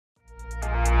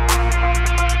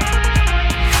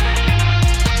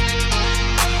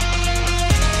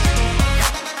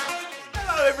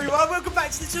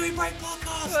Three Break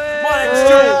Podcast. My name's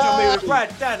George. I'm here with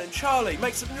Brad, Dan, and Charlie.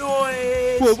 Make some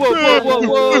noise.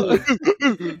 Whoa.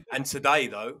 And today,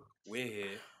 though, we're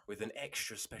here with an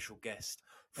extra special guest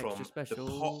from the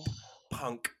pop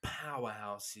punk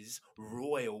powerhouses,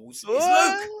 Royals. It's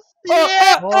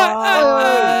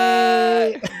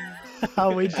Luke.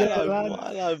 How we doing, man?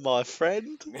 Hello, my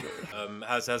friend.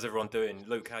 How's everyone doing?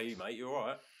 Luke, how are you, mate? You all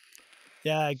right?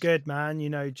 Yeah, good, man. You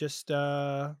know, just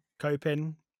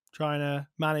coping, trying to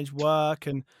manage work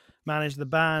and manage the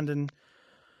band, and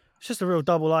it's just a real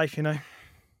double life, you know.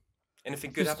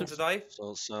 Anything good happened today?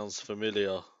 Sounds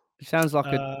familiar. It sounds like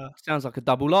a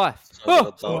double life.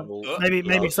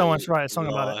 Maybe someone's write a song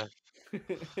about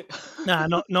it. Nah,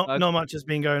 not much has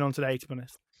been going on today, to be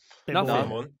honest.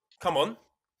 Nothing. Come on.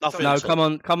 Nothing. No,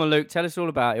 come on, Luke. Tell us all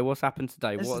about it. What's happened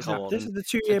today? This What's happened? This is the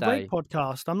 2-year break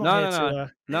podcast. I'm not here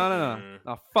to. No.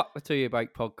 Fuck the 2-year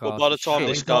break podcast. Well, by the time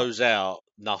this goes out,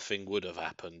 nothing would have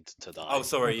happened today. Oh,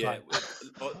 sorry. Okay.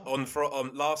 Yeah, on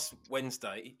last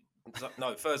Wednesday.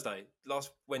 No, Thursday.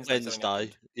 Last Wednesday.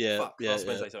 Yeah.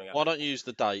 Wednesday, why don't you use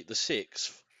the date? The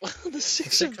 6th. The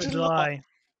 6th of July.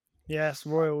 Yes,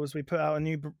 Royals. We put out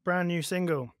a brand new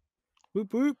single.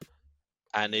 Whoop whoop.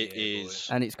 And it is.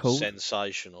 And it's called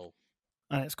sensational.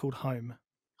 And it's called Home.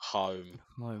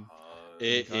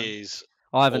 It is.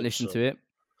 I haven't listened to it.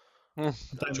 Don't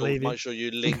believe Make sure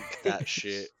you link that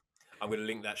shit. I'm going to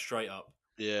link that straight up.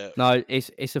 Yeah. No,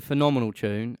 it's a phenomenal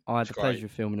tune. I had the pleasure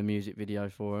of filming a music video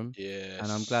for them. Yeah.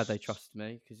 And I'm glad they trusted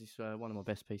me because it's one of my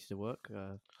best pieces of work.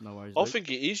 No worries. I think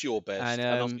it is your best. And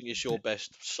I think it's your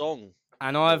best song.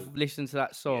 And I've listened to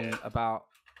that song about,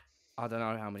 I don't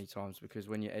know how many times, because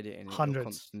when you're editing it, you're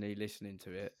constantly listening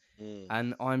to it.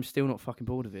 And I'm still not fucking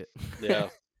bored of it. Yeah,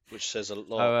 which says a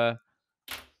lot.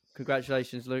 So,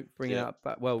 congratulations, Luke, bringing out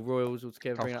back. Well, Royals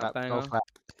altogether, bringing out a banger.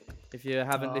 If you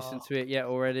haven't listened to it yet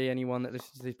already, anyone that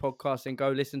listens to this podcast, then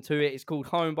go listen to it. It's called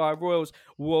Home by Royals.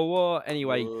 Whoa.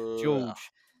 Anyway,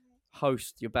 George,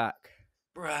 host, you're back.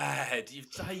 Brad,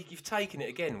 you've taken it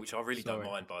again, which I really don't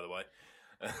mind, by the way.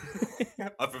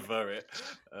 I prefer it.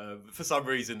 For some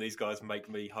reason, these guys make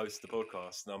me host the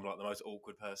podcast, and I'm like the most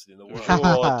awkward person in the world.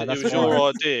 It was your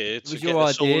idea to get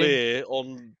us all here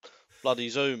on bloody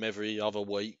Zoom every other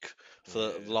week for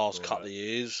the last couple of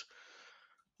years.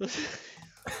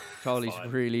 Charlie's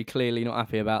really clearly not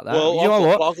happy about that. Well, you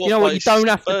know what? You don't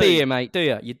have to be here, mate, do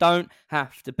you? You don't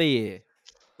have to be here.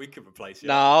 We could replace you.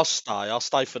 Nah, I'll stay. I'll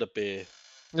stay for the beer.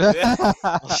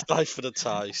 I'll stay for the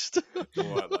taste. All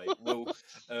right, mate. Well,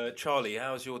 Charlie,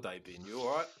 how's your day been? You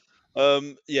all right?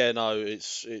 Yeah, no,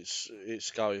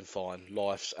 it's going fine.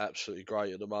 Life's absolutely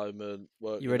great at the moment.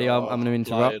 You ready? I'm going to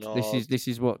interrupt. This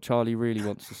is what Charlie really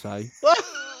wants to say.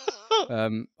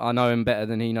 I know him better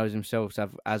than he knows himself,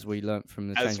 as we learnt from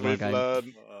the Change My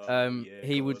Game.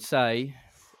 He would say,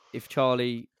 if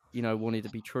Charlie, wanted to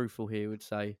be truthful here, would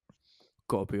say,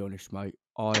 "Gotta be honest, mate.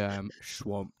 I am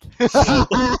swamped."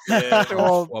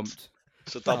 Swamped.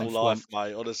 It's a double life,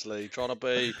 mate. Honestly, trying to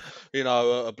be,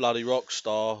 a bloody rock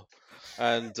star,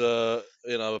 and a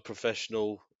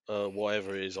professional,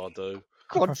 whatever it is I do.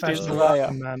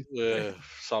 Professional man. Yeah,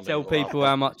 tell people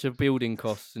how much a building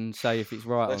costs and say if it's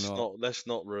right or not. Let's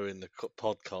not ruin the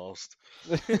podcast.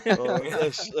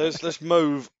 Let's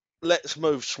move. Let's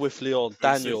move swiftly on.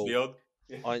 Daniel,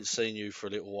 I ain't seen you for a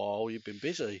little while. You've been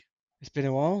busy. It's been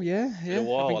a while, yeah. Been a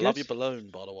while. I love your balloon,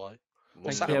 by the way.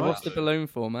 What's the balloon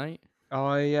for, mate?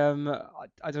 I don't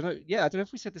know. Yeah, I don't know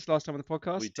if we said this last time on the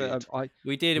podcast.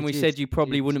 We did, and we said you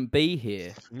probably wouldn't be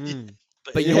here.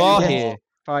 But you are here.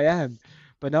 I am.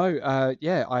 But no,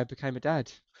 I became a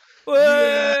dad. Boy,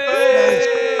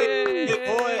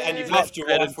 and you've left your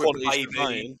wife with a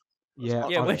baby. Yeah.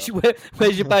 Where's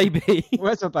your baby?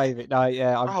 Where's my baby? No,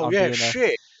 yeah. I'm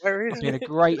shit. Where is I'm being a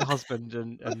great husband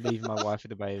and leaving my wife with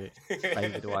the baby.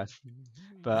 Baby with the wife.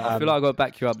 But I feel like I got to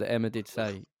back you up that Emma did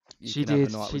say. She did.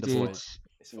 Do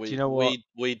you know what?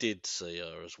 We did see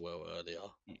her as well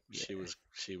earlier. Yeah.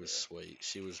 She was sweet.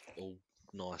 She was all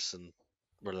nice and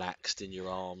relaxed in your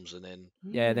arms, and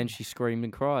then she screamed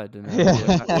and cried. And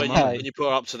when you put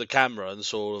her up to the camera and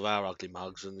saw all of our ugly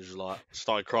mugs, and just like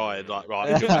started crying, like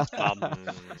right, give us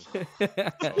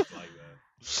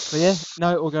But yeah,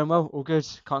 no, all going well, all good.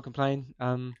 Can't complain.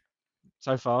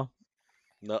 So far.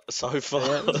 No, so far.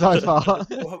 Yeah, so far.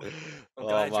 I'm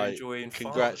glad you're enjoying.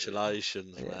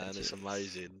 Congratulations, man! It's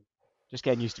amazing. Just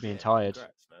getting used to being tired.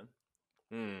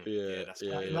 Congrats,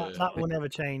 man. That will never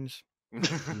change.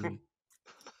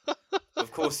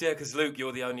 Of course, because Luke,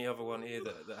 you're the only other one here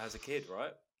that has a kid,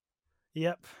 right?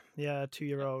 Yep. Yeah,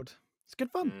 2-year-old. It's good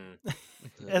fun.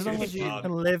 As long as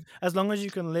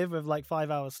you can live with like 5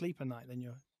 hours sleep a night, then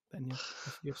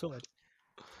you're sorted.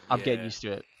 I'm getting used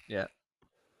to it. Yeah.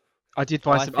 I did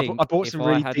buy some. I bought some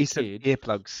really decent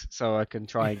earplugs so I can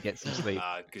try and get some sleep.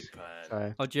 Good plan.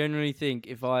 So. I generally think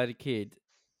if I had a kid,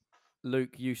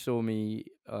 Luke, you saw me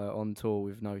on tour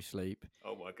with no sleep.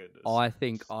 Oh my goodness. I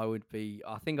think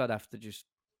I'd have to just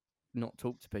not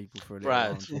talk to people for a little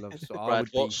while until Brad,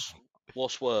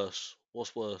 what's worse?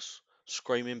 What's worse?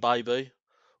 Screaming baby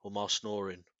or my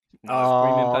snoring?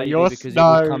 Screaming baby because it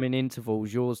would come in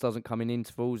intervals. Yours doesn't come in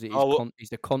intervals.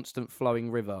 It's a constant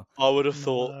flowing river. I would have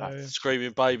thought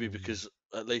screaming baby because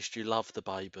at least you love the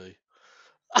baby.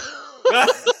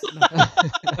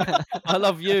 I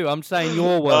love you. I'm saying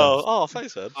you're worse. Oh,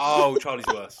 thanks, Ed. Oh, Charlie's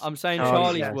worse. I'm saying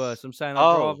Charlie's worse. I'm saying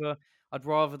I'd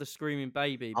rather the screaming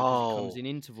baby because it comes in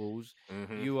intervals.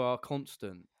 Mm-hmm. You are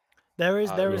constant. There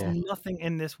is nothing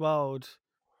in this world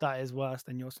that is worse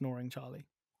than your snoring, Charlie.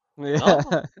 Yeah,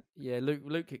 yeah.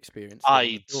 Luke experienced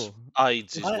AIDS.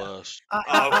 AIDS is worse.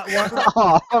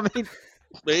 I mean,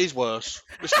 it is worse.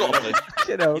 It's got to be.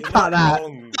 You're that.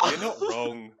 You're not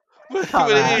wrong.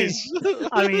 It is.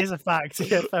 I mean, it's a fact.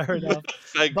 Yeah, fair enough.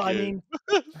 Thank you.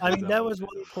 I mean, there was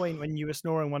one point when you were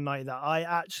snoring one night that I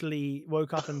actually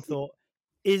woke up and thought,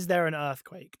 "Is there an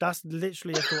earthquake?" That's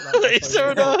literally a thought. Is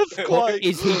there an earthquake?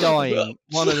 Is he dying?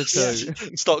 One of the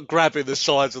two. Start grabbing the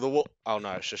sides of the wall. Oh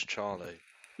no, it's just Charlie.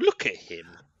 Look at him.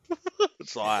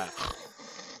 It's like.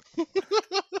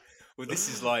 Well, this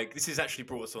is actually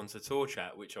brought us on to Tour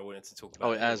Chat, which I wanted to talk about.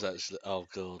 Oh, it has actually. Oh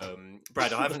god.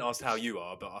 Brad, I haven't asked how you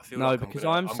are, but I feel no, because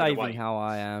I'm saving how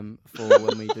I am for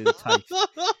when we do the taste.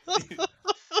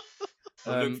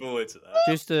 I look forward to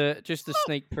that. Just a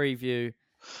sneak preview.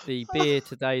 The beer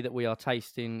today that we are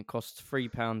tasting costs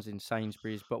 £3 in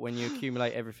Sainsbury's, but when you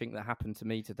accumulate everything that happened to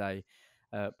me today,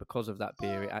 because of that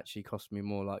beer, it actually cost me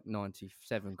more like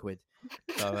 97 quid.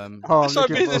 So, so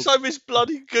it's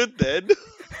bloody good then.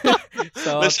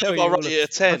 So I'll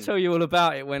tell you all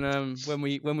about it when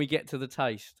we get to the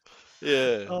taste.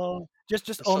 Yeah.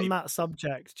 Just on that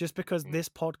subject, just because this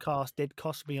podcast did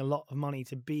cost me a lot of money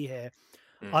to be here.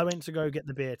 I went to go get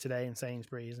the beer today in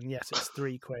Sainsbury's, and yes, it's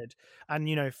 £3.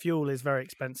 And fuel is very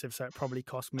expensive, so it probably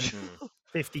cost me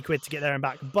 50 quid to get there and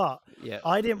back. But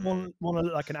I didn't want to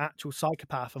look like an actual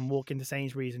psychopath and walk into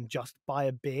Sainsbury's and just buy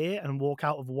a beer and walk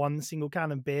out of one single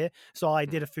can of beer. So I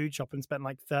did a food shop and spent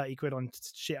like 30 quid on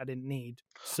shit I didn't need.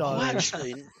 So,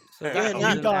 actually,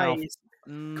 you guys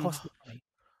cost me.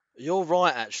 You're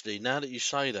right, actually. Now that you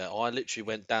say that, I literally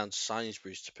went down to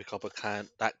Sainsbury's to pick up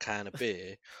that can of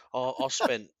beer. I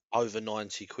spent over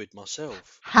 90 quid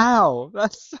myself. How?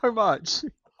 That's so much.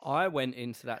 I went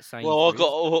into that Sainsbury's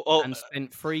and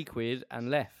spent £3 and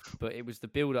left, but it was the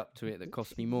build up to it that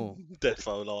cost me more.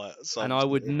 Defo like. And I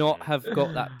would not have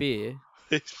got that beer.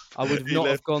 I would not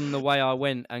have gone the way I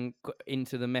went and got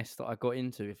into the mess that I got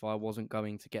into if I wasn't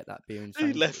going to get that beer in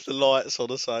Sainsbury's. He left the lights on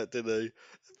the site, didn't he?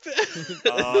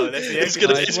 It's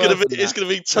gonna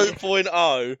be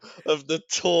 2.0 of the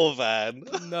tour van.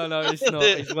 No, it's not.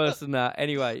 It's worse than that.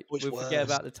 Anyway, we'll forget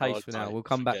about the taste for now. We'll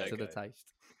come back to the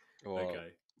taste.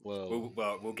 Okay. Well,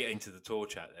 we'll get into the tour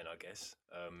chat then, I guess.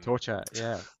 Tour chat,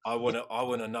 yeah. I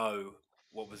wanna know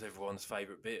what was everyone's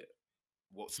favourite bit.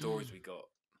 What stories we got.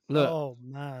 Look, oh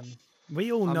man,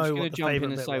 we all know what the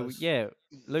favourite bit was. Yeah,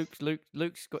 Luke's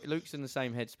in the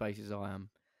same headspace as I am.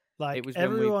 Like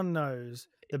everyone knows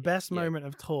the best moment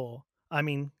of tour. I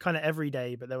mean, kind of every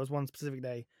day, but there was one specific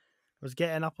day. Was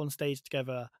getting up on stage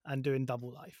together and doing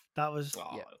Double Life. That was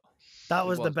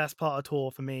the best part of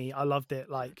tour for me. I loved it.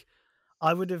 Like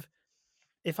I would have,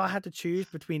 if I had to choose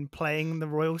between playing the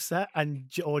Royal set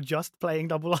or just playing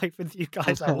Double Life with you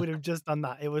guys, I would have just done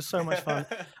that. It was so much fun.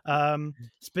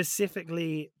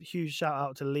 Specifically, huge shout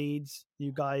out to Leeds.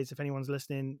 You guys, if anyone's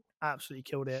listening, absolutely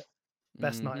killed it.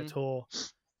 Best night of tour.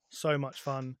 So much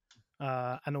fun.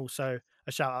 And also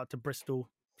a shout out to Bristol,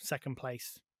 second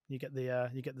place. You get the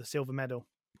silver medal.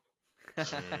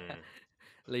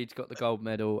 Leeds got the gold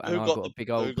medal, and I got a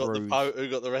big old bruise. Who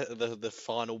got the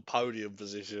final podium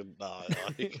position?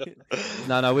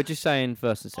 No. We're just saying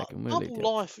first and second. Double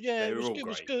Life, yeah, it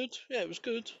was good. Yeah, it was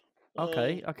good.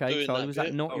 Okay, Charlie, was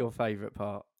that not your favourite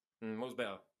part? What was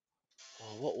better?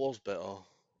 What was better?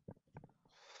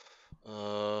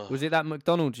 Was it that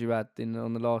McDonald's you had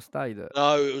on the last day?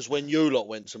 No, it was when you lot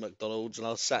went to McDonald's and I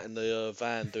was sat in the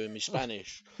van doing my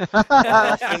Spanish.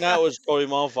 I think that was probably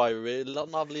my favourite.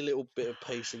 Lovely little bit of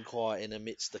peace and quiet in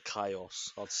amidst the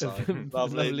chaos, I'd say.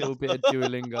 Lovely little bit of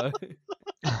Duolingo.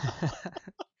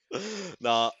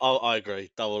 No, I agree.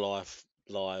 Double Life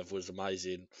live was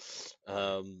amazing.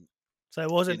 So it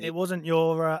wasn't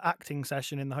your acting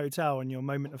session in the hotel and your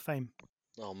moment of fame?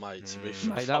 Oh, mate, to be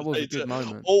fair, mate, that was a good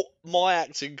moment. My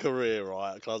acting career,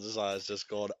 right, can I just say, has just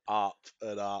gone up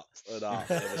and up and up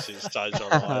ever since Change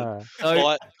My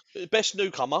Mind. Best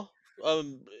newcomer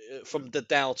from the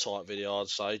Dow Type video, I'd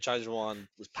say. Change My Mind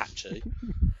was patchy.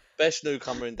 Best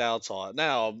newcomer in Dow Type.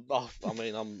 Now,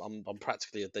 I'm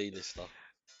practically a D-lister.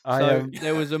 So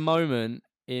there was a moment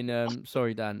in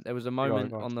sorry, Dan. There was a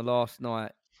moment on the last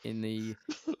night in the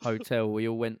hotel. We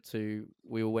all went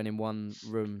in one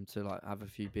room to like have a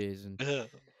few beers, and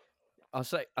I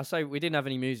say we didn't have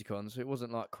any music on, so it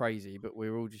wasn't like crazy, but we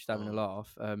were all just having a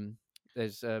laugh. And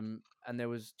there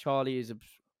was Charlie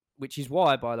which is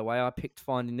why, by the way, I picked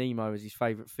Finding Nemo as his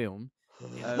favourite film.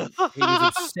 He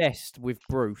was obsessed with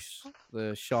Bruce,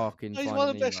 the shark in Finding Nemo. He's one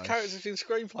of the best characters in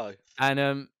screenplay.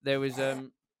 And there was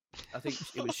I think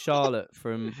it was Charlotte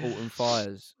from Alton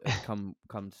Fires had come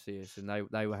to see us, and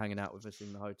they were hanging out with us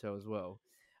in the hotel as well.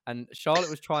 And Charlotte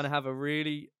was trying to have a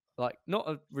really not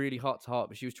a really heart to heart,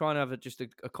 but she was trying to have just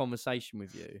a conversation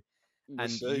with you,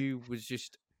 and you was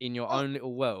just in your own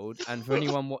little world. And for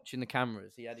anyone watching the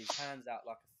cameras, he had his hands out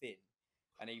like a fin,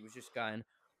 and he was just going,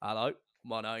 "Hello,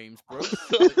 my name's Bruce."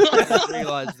 I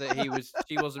realised that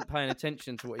she wasn't paying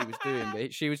attention to what he was doing,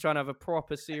 but she was trying to have a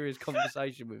proper serious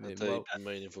conversation with him. Deep and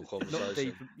meaningful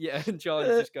conversation. Yeah, and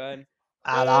Charlie's just going,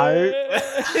 "Hello,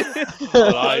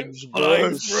 my name's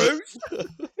Bruce."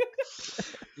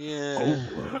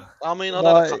 Yeah. I mean, I'd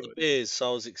had a couple of beers,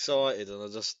 so I was excited, and I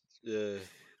just think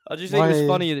it was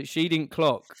funny that she didn't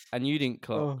clock and you didn't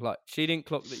clock. Like, she didn't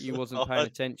clock that you wasn't paying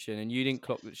attention, and you didn't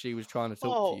clock that she was trying to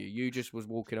talk to you. You just was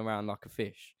walking around like a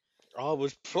fish. I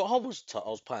was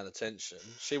paying attention.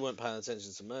 She weren't paying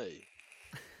attention to me.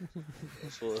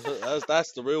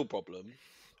 That's the real problem.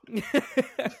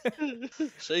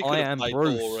 She could have played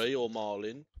Dory or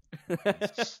Marlin.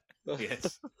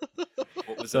 Yes.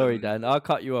 Sorry, Dan. I'll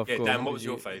cut you off. Yeah, Dan, what was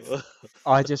your favourite?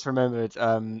 I just remembered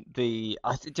it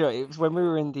was when we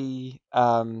were in the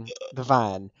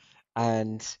van,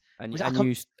 and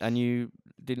you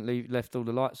didn't left all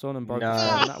the lights on and broke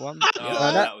down that one.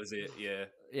 That was it. Yeah.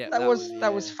 That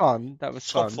was fun. That was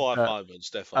top fun. 5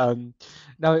 moments, definitely.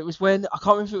 No, it was when I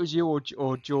can't remember if it was you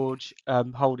or George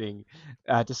Holding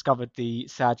discovered the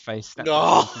sad face. It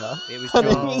was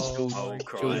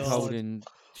George Holding.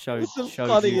 Showed you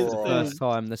for the first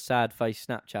time the sad face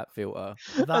Snapchat filter.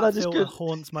 That filter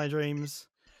haunts my dreams.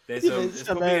 There's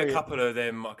probably a couple of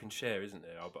them I can share, isn't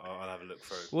there? I'll have a look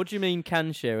through. What do you mean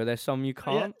can share? Are there some you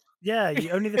can't? Yeah,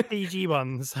 only the PG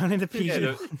ones. Only the PG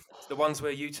ones. The ones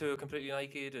where you two are completely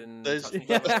naked and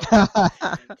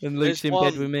and Luke's in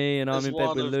bed with me, and I'm in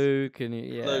bed with Luke, and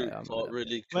Luke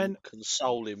really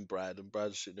consoling Brad, and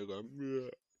Brad's sitting there going, yeah.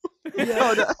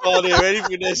 I can't hear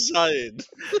anything they're saying.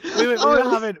 We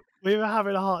were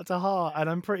having a heart to heart, and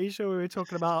I'm pretty sure we were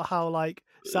talking about how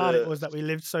sad it was that we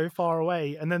lived so far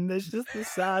away, and then there's just this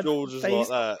sad face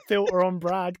filter on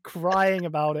Brad crying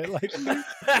about it, like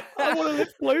I want to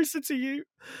live closer to you,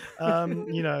 But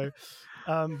no,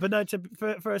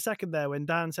 for a second there, when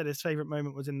Dan said his favourite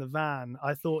moment was in the van,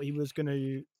 I thought he was going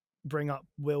to bring up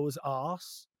Will's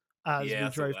arse as we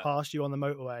drove past you on the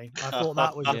motorway. I thought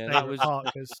that was your favourite part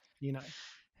because,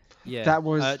 Yeah, that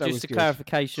was just a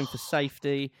clarification for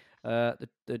safety.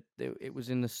 It was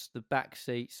in the back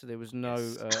seat, so there was no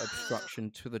obstruction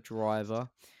to the driver.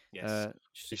 Yes.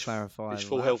 Just to clarify. It's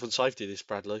full health and safety, this,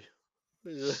 Bradley.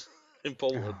 It's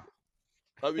important.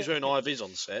 I hope he's wearing IVs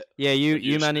on set. Yeah,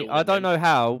 you managed. I don't know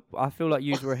how. I feel like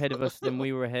you were ahead of us, then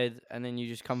we were ahead, and then you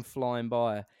just come flying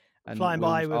by. With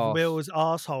Will's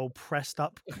arsehole pressed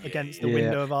up against the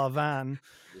window of our van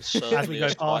as we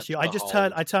go past you. I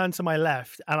turned to my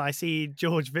left and I see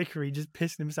George Vickery just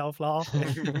pissing himself laughing.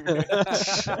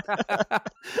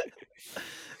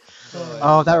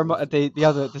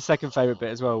 The second favourite bit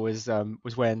as well was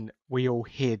when we all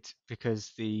hid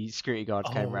because the security guard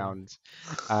came round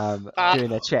doing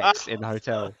their checks in the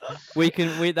hotel.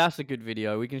 That's a good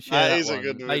video. We can share that one. A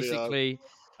good video. Basically,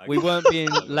 we weren't being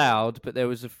loud, but there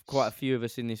was quite a few of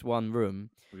us in this one room,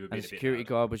 and the security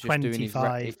guard was just doing his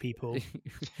 25 people.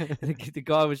 The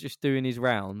guy was just doing his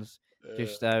rounds,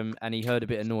 and he heard a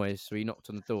bit of noise, so he knocked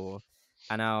on the door,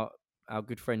 and our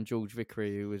good friend George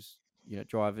Vickery, who was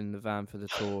driving the van for the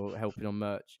tour, helping on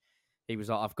merch, he was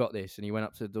like, "I've got this," and he went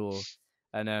up to the door,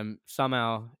 and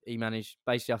somehow he managed.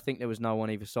 Basically, I think there was no one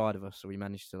either side of us, so we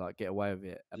managed to get away with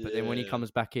it. But then when he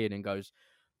comes back in and goes,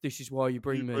 "This is why you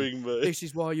bring me. This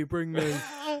is why you bring me."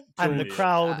 And the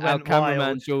crowd went cameraman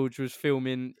wild. George was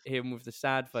filming him with the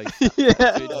sad face. Yeah. It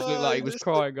just looked like he was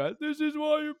crying, going, "This is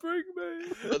why you bring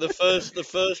me." But the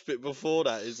first bit before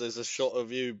that is there's a shot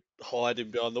of you hiding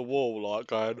behind the wall, like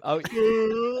going. Oh,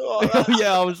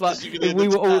 yeah, I was like, we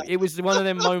were all. It was one of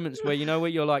them moments where where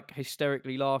you're like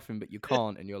hysterically laughing, but you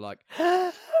can't, and you're like,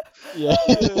 Yeah.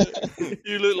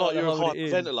 You look like you're hold it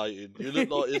in. hyperventilating. You look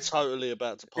like you're totally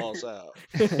about to pass out.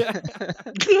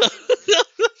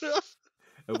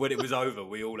 And when it was over,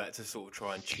 we all had to sort of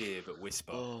try and cheer but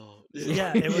whisper. Oh,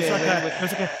 Yeah, it was like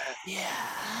a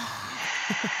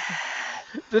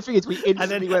The thing is, we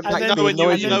instantly went back. and to then- the when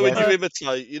you noise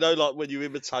imitate, like when you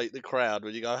imitate the crowd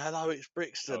when you go, "Hello, it's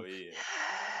Brixton." Oh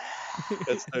yeah.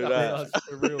 Let's do that. That's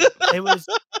for real. it was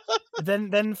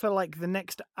then for like the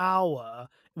next hour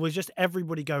was just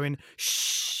everybody going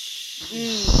shh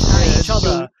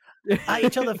at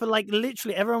each other for like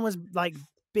literally everyone was like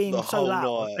being The so whole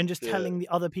loud night, and just yeah. telling the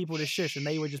other people to shush, and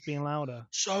they were just being louder.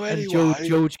 So And anyway,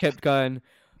 George kept going,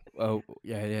 "Oh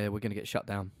yeah, we're gonna get shut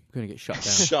down. We're gonna get shut down."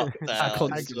 shut down.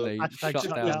 Constantly Hashtag shut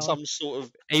shut down. down. Some sort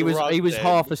of. He was drug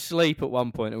half den. asleep at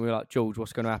one point, and we were like, "George,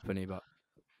 what's going to happen?" He like,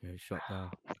 "Yeah, he's shut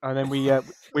down." and then we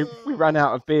ran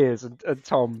out of beers, and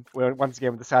Tom, once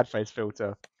again with the sad face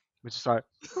filter, was just like,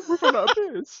 "We've run out of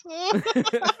beers.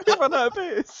 We've run out of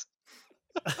beers."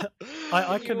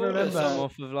 I can You ordered remember. some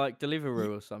off of like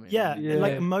Deliveroo or something. Yeah, didn't Yeah. you?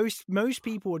 like most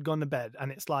people had gone to bed,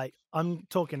 and it's like I'm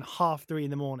talking 3:30 in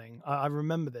the morning. I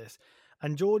remember this,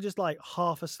 and George is like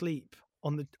half asleep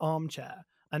on the armchair,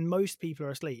 and most people are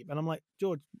asleep. And I'm like,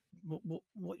 George, what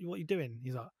are you doing?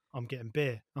 He's like, I'm getting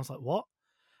beer. I was like, what?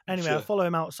 Anyway, I Sure. follow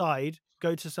him outside,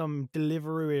 go to some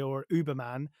Deliveroo or Uber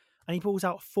man, and he pulls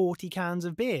out 40 cans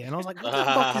of beer, and I was like, what the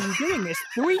fuck are you doing? It's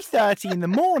 3:30 in the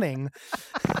morning.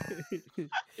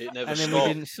 It never And then stops.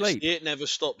 we didn't sleep. It never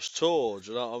stops tour.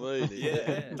 Do you know what I mean? Yeah,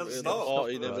 it doesn't The stop.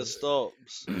 party never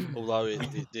stops. Although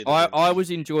it did. I was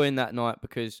enjoying that night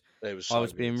because It was I so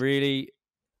was being good. really.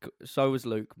 So was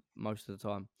Luke most of the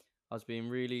time. I was being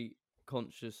really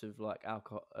conscious of like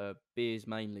alcohol, beers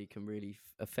mainly can really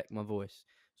affect my voice.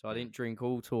 So I didn't drink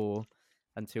all tour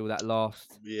until that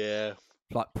last Yeah.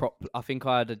 like I think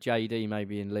I had a JD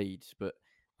maybe in Leeds, but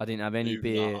I didn't have any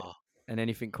beer Nah. and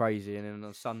anything crazy. And then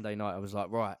on Sunday night, I was like,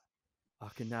 right, I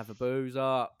can have a booze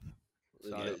up.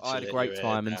 So I had a great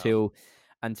time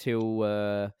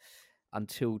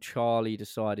until Charlie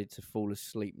decided to fall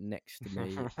asleep next to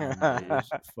me. And it was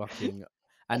fucking.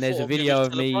 And there's a video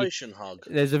of me. Hug.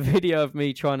 There's a video of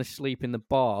me trying to sleep in the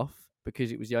bath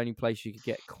because it was the only place you could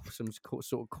get some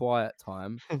sort of quiet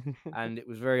time, and it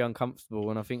was very uncomfortable.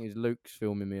 And I think it was Luke's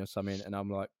filming me or something, and I'm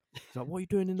like, he's like, "What are you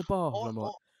doing in the bath?" And I'm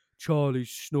like,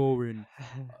 "Charlie's snoring."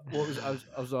 What was I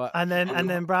was like, And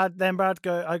then Brad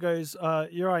goes,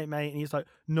 you're right, mate. And he's like,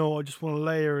 no, I just want to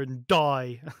lay here and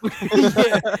die.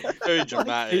 Very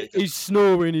dramatic. He's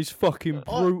snoring. He's fucking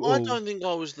brutal. I don't think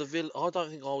I was the villain. I don't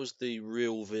think I was the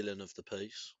real villain of the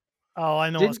piece. Oh, I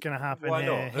know what's going to happen Why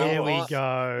here. not? Who Here we was?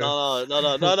 go. No.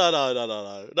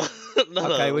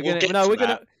 Okay, we're We'll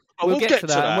gonna we'll get to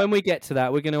that. And when we we get to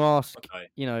that, we're gonna ask. Okay.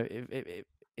 You know,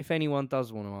 if anyone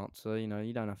does want to answer, you know,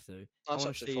 you don't have to. I That's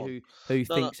want to absolutely see fine. who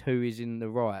No, thinks who is in the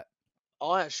right.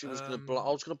 I actually was I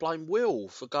was gonna blame Will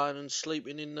for going and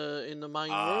sleeping in the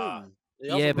main room.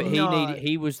 The other Yeah, but room. No,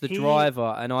 he was the he-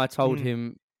 driver, and I told Mm.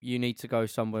 him you need to go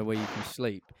somewhere where you can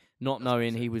sleep, not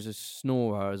knowing he was a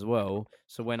snorer as well.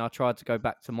 So when I tried to go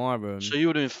back to my room, So you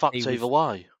would have been fucked he either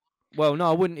was- way. well, no,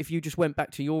 I wouldn't. If you just went back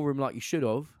to your room like you should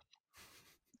have.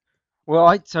 Well,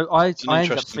 I It's an ended up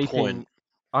interesting sleeping. point.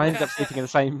 I ended up sleeping in the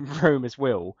same room as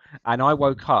Will, and I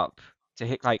woke up to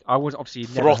hit like I was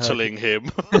obviously never heard Throttling him.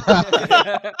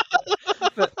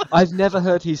 but I've never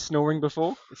heard his snoring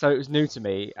before, so it was new to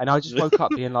me, and I just woke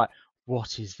up being like,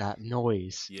 "What is that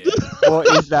noise? Yeah. What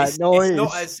is that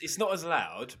noise?" It's not as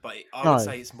loud, but I No. would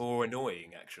say it's more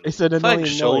annoying actually. It's an annoying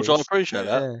Thanks, George. I noise. appreciate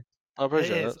that. Yeah. I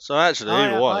appreciate is. that. So actually,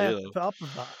 either I way, have you to know. put up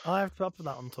with that. I have to put up with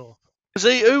that on tour.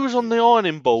 See, who was on the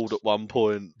ironing board at one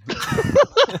point?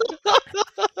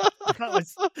 That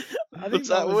was, I think Was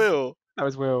that Will? That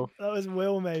was Will. That was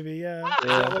Will, maybe. Yeah.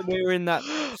 Yeah. When we were in that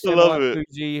I love it.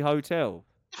 semi-bougie hotel.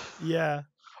 Yeah.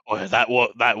 Oh, yeah, that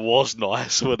was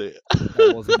nice, wasn't it?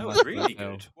 That wasn't That nice was really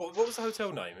hotel. good. What was the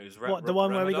hotel name? It was What, the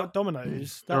one where we got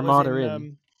Domino's? That Ramada was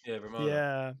Inn. Yeah, Ramada.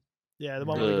 Yeah. Yeah, the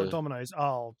one where we got Yeah. Domino's.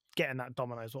 Oh, getting that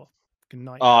Domino's. What a fucking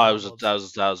night. Oh,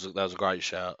 that was a great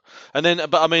shout. And then,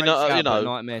 but I mean, Great shout, you but a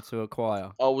know, nightmare to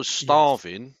acquire. I was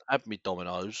starving, had me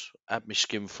Dominoes, had me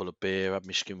skin full of beer, had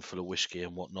me skin full of whiskey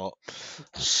and whatnot.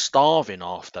 Starving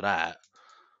after that.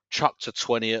 Chucked a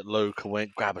 20 at Luke and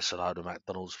went, grab us a load of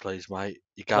McDonald's, please, mate.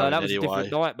 You're No, going that was a anyway.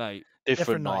 different night, mate.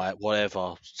 different night,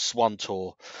 whatever. One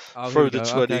tour Oh, through the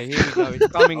 20. Okay, here we go. It's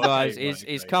coming, guys.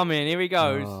 It's coming. Here he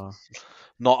goes.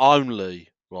 Not only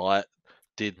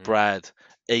did Brad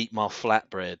eat my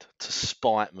flatbread to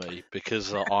spite me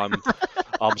because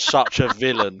I'm such a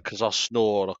villain because I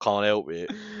snore and I can't help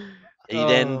it. He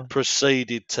then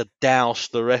proceeded to douse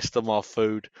the rest of my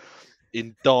food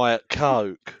in Diet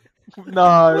Coke.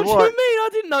 No, what do you mean? I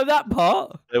didn't know that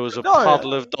part. There was a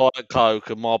puddle of Diet Coke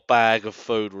and my bag of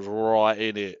food was right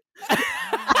in it.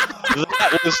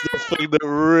 That was the thing that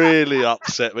really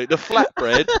upset me. The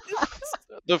flatbread,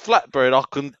 I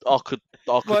could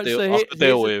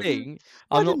deal with.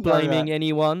 I'm not blaming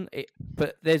anyone,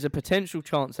 but there's a potential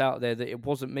chance out there that it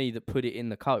wasn't me that put it in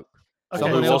the Coke. Okay,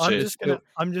 Someone else. I'm just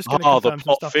gonna confirm the pot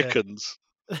some stuff thickens.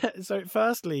 So,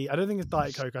 firstly, I don't think it's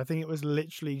Diet Coke. I think it was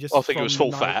literally just. I think it was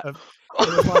full fat.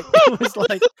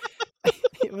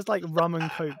 It was like rum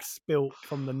and Coke spilt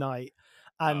from the night.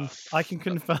 And I can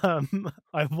confirm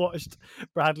I watched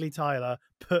Bradley Tyler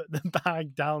put the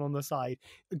bag down on the side.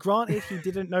 Granted, he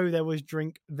didn't know there was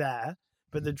drink there,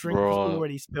 but the drink was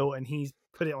already spilt and he's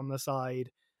put it on the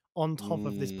side on top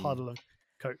of this puddle of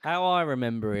Coke. How I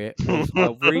remember it was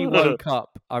I re-woke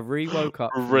up. I woke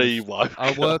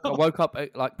up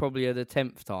at, like probably at the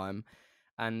 10th time,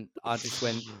 and I just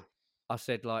went. I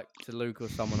said like to Luke or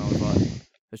someone, I was like,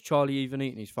 "Has Charlie even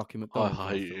eaten his fucking McDonald's?"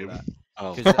 I hate him.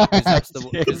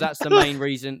 Because that's the main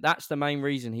reason. That's the main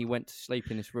reason he went to sleep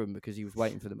in this room, because he was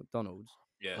waiting for the McDonald's.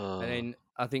 Yeah. And then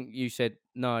I think you said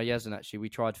no, he hasn't actually. We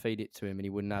tried to feed it to him and he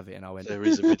wouldn't have it. And I went, there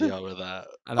is a video of that.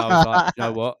 And I was like, you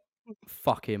know what?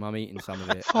 Fuck him. I'm eating some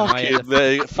of it.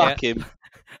 Fuck him.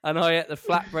 And I ate the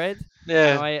flatbread.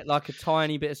 Yeah. And I ate like a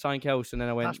tiny bit of something else, and then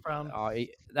I went, hash brown.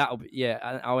 that'll be, yeah.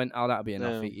 And I went, that'll be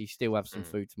enough. He still have some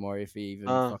food tomorrow if he even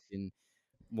fucking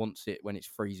wants it when it's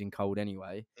freezing cold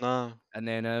anyway. No. And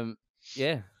then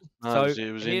yeah. No, so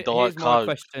it was here's Diet my Coke.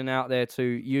 question out there to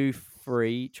you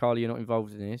three. Charlie, you're not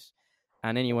involved in this,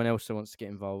 and anyone else that wants to get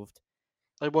involved.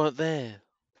 They weren't there.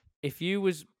 If you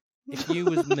was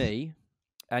me,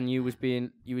 and you was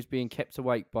being kept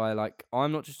awake by, like,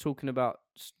 I'm not just talking about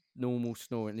normal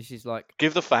snoring. This is like,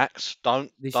 give the facts.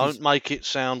 Don't make it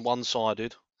sound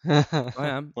one-sided. I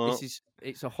am. Well,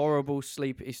 it's a horrible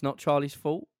sleep. It's not Charlie's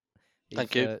fault.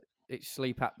 Thank you. It's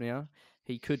sleep apnea.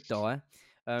 He could die.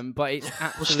 But it's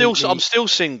absolutely... I'm still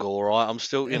single, right? I'm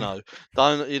still, you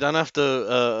don't have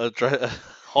to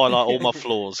highlight all my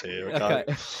flaws here. Okay.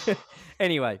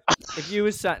 Anyway, if you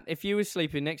were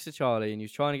sleeping next to Charlie and you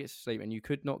was trying to get to sleep and you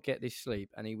could not get this sleep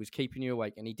and he was keeping you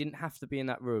awake and he didn't have to be in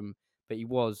that room, but he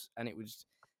was, and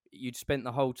you'd spent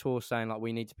the whole tour saying like,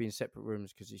 we need to be in separate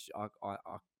rooms because I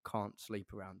can't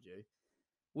sleep around you.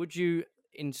 Would you,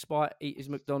 in spite, eat his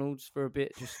McDonald's for a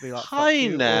bit just to be like, hey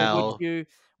now,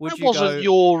 would that you wasn't go,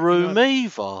 your room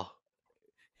either.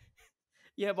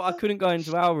 Yeah, but I couldn't go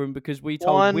into our room because we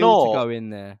told Will to go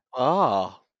in there.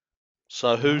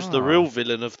 So who's the real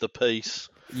villain of the piece?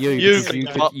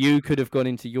 You could have gone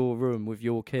into your room with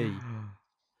your key.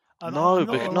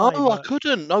 No, I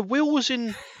couldn't. No, Will was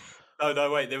in.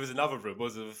 No, wait. There was another room.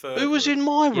 Was it a third? Who was in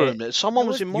my room? Yeah. Someone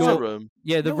was in my room.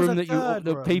 Yeah, the room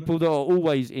the people that are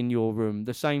always in your room,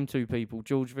 the same two people,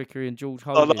 George Vickery and George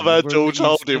Holding. I love how George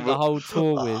Holding the whole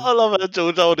tour with. I love how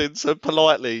George Holding so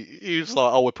politely. He was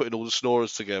like, "Oh, we're putting all the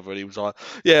snorers together," and he was like,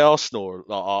 "Yeah, I'll snore.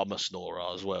 Like, I'm a snorer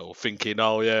as well." Thinking,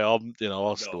 "Oh yeah, I'll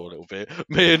snore a little bit."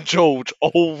 Me and George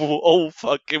all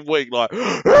fucking week like.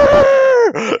 And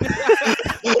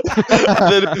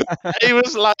then he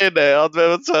was laying there. I'd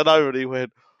never turn over, and he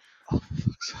went, "Oh, for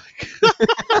fuck's sake!"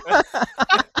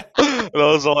 And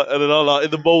I was like, and then I'm like,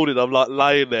 in the morning, I'm like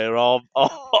laying there, I'm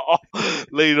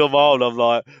leaning on my arm. I'm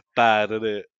like, bad, isn't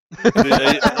it?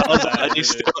 I was like,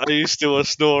 are you still a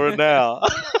snorer now?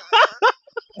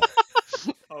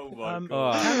 Oh my god!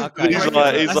 Right, okay. He's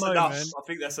like, enough. I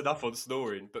think that's enough on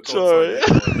snoring. But sorry.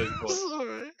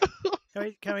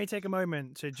 Can we take a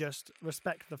moment to just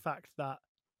respect the fact that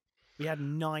we had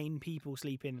 9 people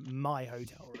sleep in my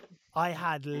hotel room? I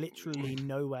had literally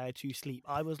nowhere to sleep.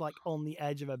 I was like on the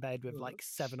edge of a bed with like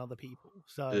 7 other people.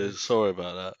 So yeah, sorry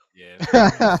about that. Yeah.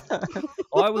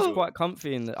 I was quite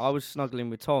comfy in that. I was snuggling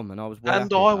with Tom, and I was.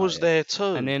 And I was there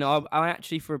too. And then I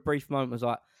actually, for a brief moment, was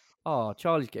like, "Oh,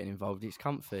 Charlie's getting involved. It's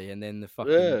comfy." And then the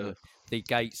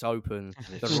gates open.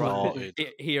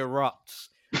 He erupts.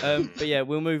 But yeah,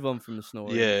 we'll move on from the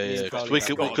snoring. Yeah, because we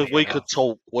could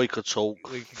talk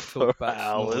for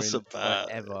hours about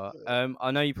forever.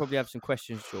 I know you probably have some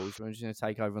questions, George. But I'm just going to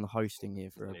take over on the hosting here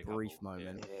for a brief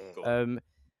moment.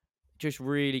 Just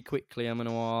really quickly, I'm going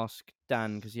to ask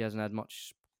Dan, because he hasn't had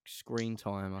much screen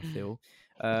time, I feel.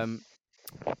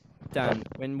 Dan,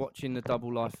 when watching the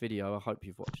Double Life video, I hope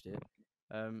you've watched it.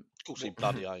 Of course, he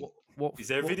bloody ain't. What is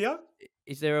there a video?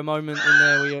 Is there a moment in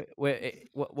there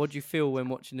what do you feel when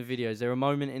watching the video? Is there a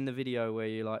moment in the video where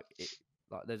you like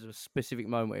there's a specific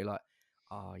moment where you're like,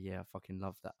 oh yeah, I fucking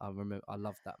love that. I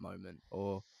love that moment,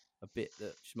 or a bit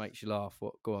that just makes you laugh.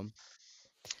 What? Go on.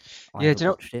 Yeah, do you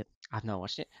know? I've not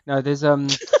watched it. No, there's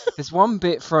one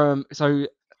bit from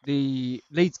the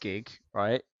Leeds gig,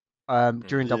 right?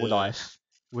 During Double Life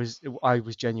I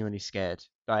was genuinely scared,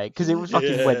 like, because it was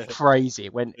fucking went crazy.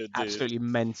 It went absolutely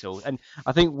mental. And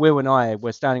I think Will and I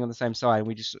were standing on the same side, and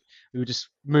we just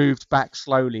moved back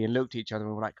slowly and looked at each other,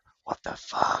 and we were like, what the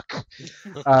fuck?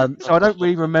 So I don't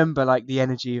really remember like the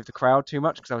energy of the crowd too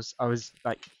much, because I was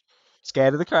like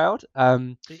scared of the crowd.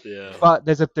 But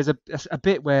there's a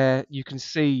bit where you can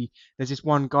see there's this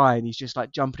one guy, and he's just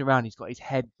like jumping around. He's got his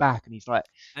head back, and he's like,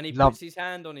 and he puts his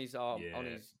hand on his arm, on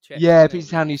his chest. Yeah, puts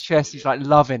his hand on his chest. He's like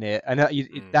loving it, and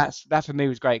that for me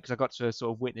was great, because I got to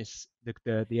sort of witness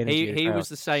the energy. He was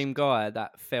the same guy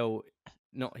that fell,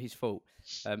 not his fault.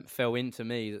 Fell into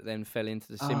me, that then fell into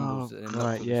the cymbals, and then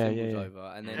knocked the cymbals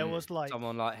over, and then it was like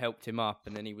someone like helped him up,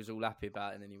 and then he was all happy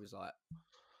about it, and then he was like.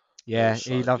 Yeah,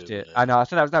 he loved it. I know. I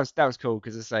thought that was cool,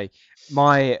 because I say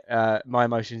my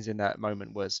emotions in that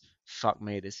moment was, fuck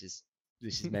me, this is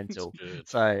mental.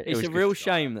 So it's a real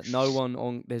shame that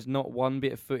there's not one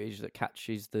bit of footage that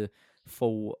catches the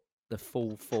full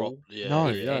fall.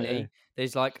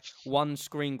 There's like one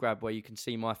screen grab where you can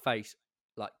see my face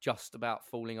like just about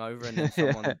falling over, and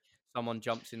then someone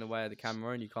jumps in the way of the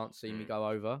camera, and you can't see me go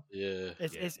over. Yeah,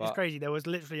 it's crazy. There was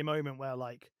literally a moment where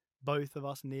like both of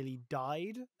us nearly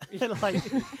died. Like,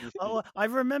 I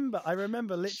remember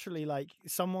literally like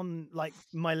someone, like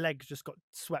my legs just got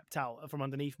swept out from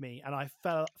underneath me, and I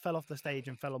fell off the stage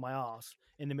and fell on my ass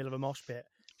in the middle of a mosh pit.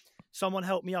 Someone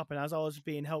helped me up, and as I was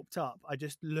being helped up, I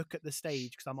just look at the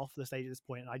stage, because I'm off the stage at this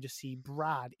point, and I just see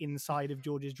Brad inside of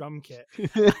George's drum kit.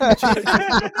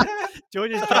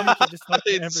 George's drum kit just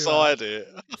inside it.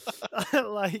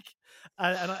 Like,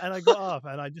 and I got up,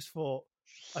 and I just thought,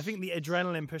 I think the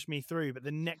adrenaline pushed me through, but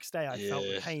the next day I felt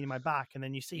the pain in my back, and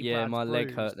then you see Brad's my leg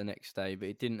bruised. hurt the next day, but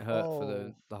it didn't hurt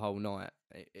for the whole night.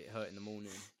 It hurt in the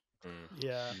morning.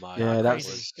 That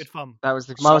was good fun. That was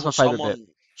my favourite bit.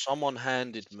 Someone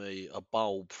handed me a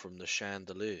bulb from the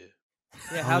chandelier.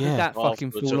 Yeah, how did that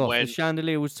fucking fall off? The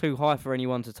chandelier was too high for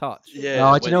anyone to touch.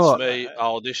 Yeah, do you know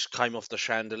what? This came off the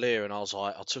chandelier, and I was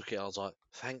like, I took it. I was like,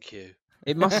 thank you.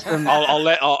 It must have.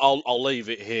 I'll leave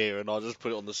it here, and I just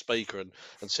put it on the speaker and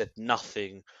said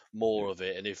nothing more of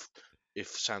it. And if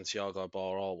Santiago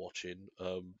Bar are watching,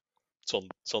 it's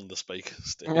on the speaker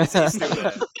still.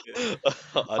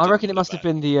 I reckon it must have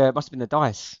been the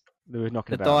dice that were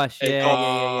knocking the about. Dice,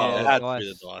 yeah. It had to be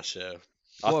the dice, yeah.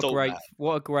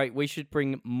 What a great! We should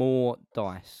bring more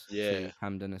dice to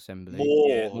Hampden Assembly.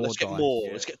 Let's get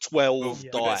more. Let's get 12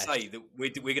 dice.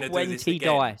 We're going to do this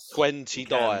again. 20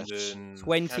 dice.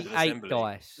 28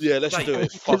 dice. Yeah, let's do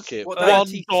it. Fuck it. 1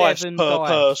 dice per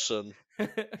person.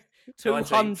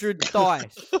 200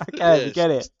 dice. Okay, we get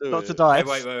it. Lots of dice.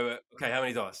 Wait. Okay, how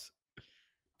many dice?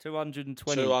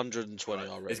 220. 220, I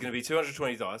reckon. There's going to be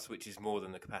 220 dice, which is more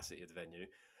than the capacity of the venue.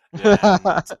 And,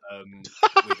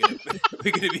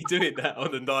 we're going to be doing that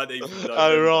on the 19th of November.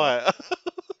 Oh, right.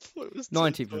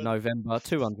 19th of November,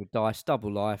 200 dice,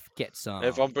 Double Life, get some.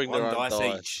 Everyone bring their own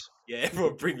dice. Each. Yeah,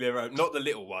 everyone bring their own. Not the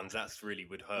little ones, that's really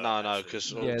would hurt. No, because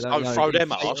throw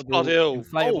them at us. Bloody hell.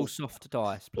 Inflatable soft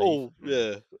dice, please. Oh,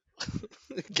 yeah.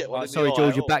 Get one sorry,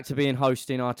 George, you're back to being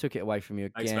hosting. I took it away from you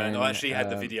again. Thanks, man. I actually had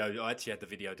the video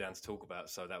down to talk about,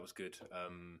 so that was good.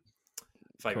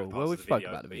 Favourite parts of the video.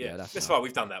 About the video. That's fine.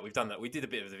 We've done that. We did a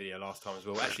bit of the video last time as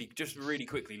well. Actually, just really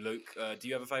quickly, Luke, do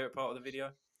you have a favourite part of the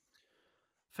video?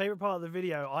 Favorite part of the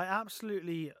video, I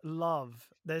absolutely love.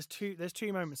 There's two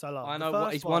moments I love. I know.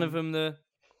 Is one of them the?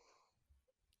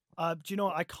 Do you know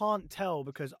what? I can't tell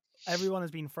because everyone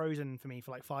has been frozen for me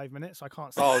for like 5 minutes, so I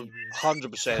can't see.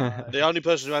 100%. The only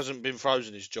person who hasn't been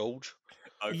frozen is George.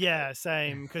 Okay. Yeah,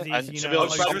 same. Because he's. And to be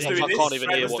honest, sometimes I can't even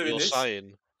hear what you're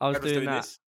saying. I was doing that.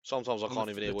 Sometimes I can't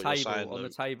even hear what you're saying. On the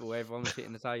table, everyone's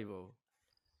hitting the table.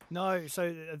 No,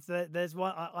 so there's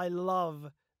one I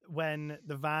love when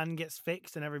the van gets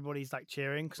fixed and everybody's like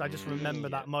cheering, because I just remember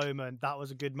that moment. That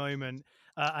was a good moment.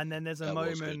 And then there's a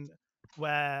moment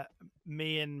where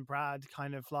me and Brad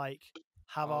kind of like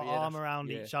have our arm around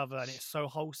each other, and it's so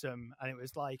wholesome. And it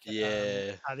was like at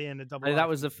the end of Double Life. That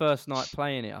was the first night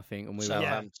playing it, I think, and we were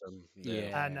Southampton.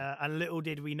 And little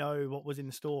did we know what was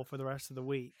in store for the rest of the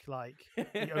week. Like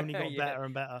it only got better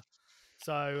and better.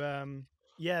 So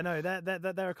there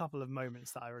are a couple of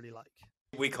moments that I really like.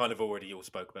 We kind of already all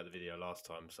spoke about the video last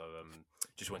time, so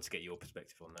just wanted to get your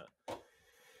perspective on that.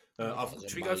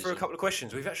 Should we go through a couple of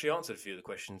questions? We've actually answered a few of the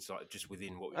questions like just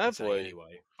within what we've been saying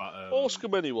anyway. But, ask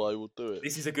them anyway, we'll do it.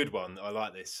 This is a good one. I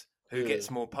like this. Who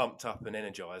gets more pumped up and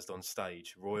energised on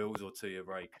stage, Royals or Tuya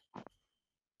Rake?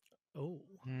 Oh,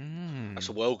 that's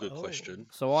a good question.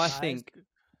 So I think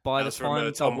by the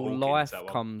time Double Life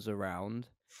comes around,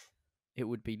 it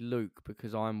would be Luke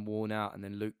because I'm worn out, and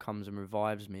then Luke comes and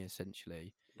revives me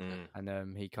essentially,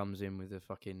 and he comes in with a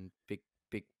fucking big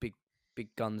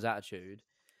guns attitude.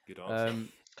 Good answer.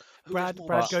 Brad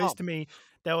goes to me.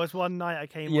 There was one night I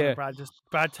came on, and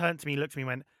Brad turned to me, looked at me, and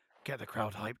went, "Get the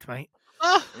crowd hyped, mate."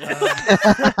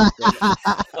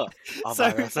 So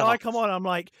I come on, I'm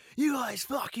like, "You guys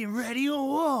fucking ready or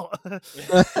what?"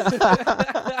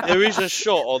 There is a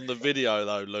shot on the video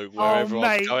though, Luke, where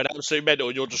everyone's going absolutely mental,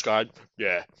 and you're just going,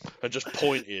 "Yeah," and just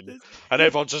pointing, and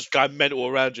everyone's just going mental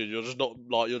around you. And you're just not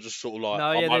like, you're just sort of like,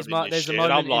 "No, yeah." There's a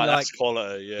moment, I'm like, "That's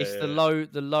quality." Yeah, it's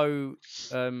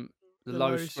the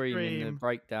low scream in the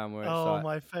breakdown where it's like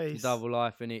my face. Double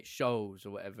Life and it shows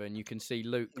or whatever, and you can see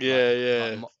Luke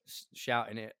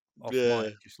shouting it off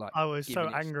mic, just like I was so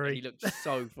angry. He looked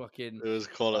so fucking. It was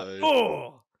quality.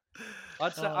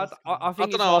 I'd say I think I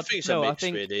don't know. I think it's a mix.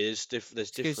 There's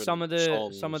different. Some of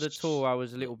the tour, I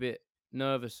was a little bit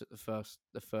nervous at the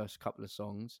first couple of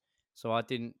songs, so I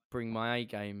didn't bring my A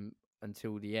game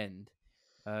until the end.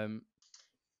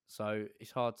 So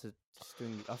it's hard to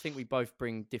distinguish. I think we both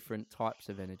bring different types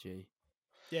of energy.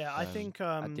 Yeah, I think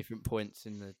at different points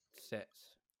in the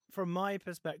sets. From my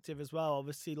perspective as well,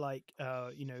 obviously, like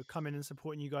coming and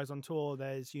supporting you guys on tour,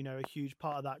 there's a huge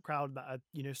part of that crowd that are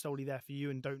solely there for you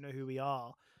and don't know who we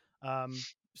are.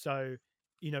 So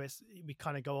we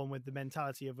kind of go on with the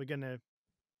mentality of we're gonna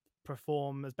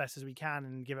perform as best as we can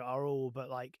and give it our all, but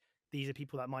like these are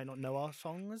people that might not know our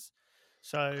songs.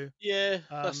 So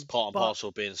that's part and parcel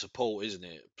of being support, isn't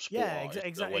it?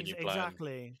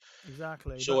 Exactly.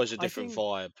 It's always a different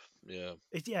vibe. Yeah.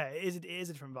 It is a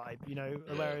different vibe,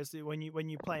 Whereas when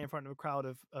you play in front of a crowd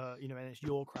of and it's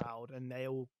your crowd and they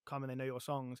all come and they know your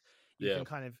songs, you can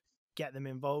kind of get them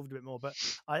involved a bit more. But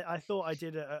I thought I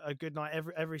did a good night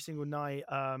every single night.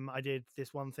 I did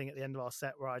this one thing at the end of our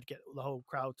set where I'd get the whole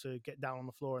crowd to get down on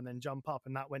the floor and then jump up,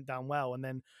 and that went down well. And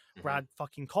then Brad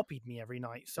fucking copied me every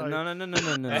night. So no.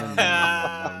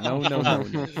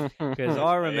 Because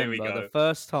I remember the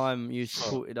first time you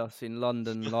supported us in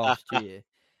London last year,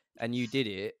 and you did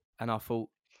it, and I thought,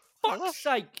 fuck's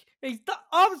sake, I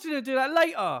was going to do that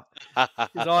later.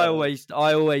 Because I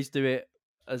always do it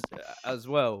as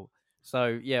well.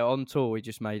 So yeah, on tour we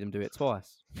just made them do it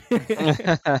twice.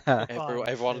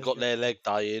 Everyone got their leg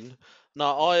day in.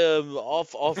 No, I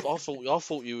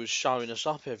thought you was showing us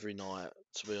up every night.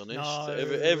 To be honest, no.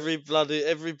 every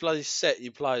bloody set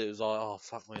you played, it was like, oh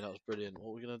fuck me, that was brilliant.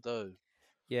 What are we gonna do?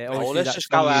 Yeah, let's just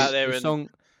go out there and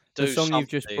the song you've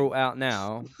just brought out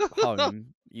now,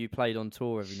 Home. You played on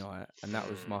tour every night, and that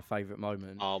was my favourite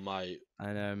moment. Oh mate,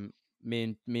 and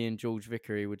me and George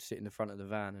Vickery would sit in the front of the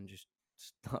van and just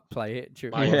play it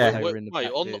during on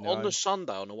the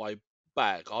Sunday on the way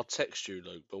back. I'll text you,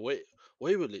 Luke, but we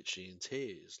were literally in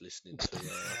tears listening to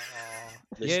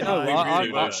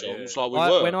songs like we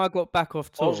were. When I got back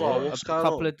off tour, a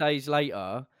couple of days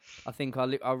later, I think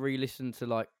I re-listened to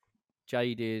like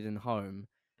Jaded and Home,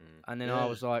 and then I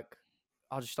was like,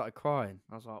 I just started crying.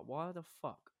 I was like, why the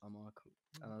fuck am I cool?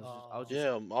 And I was just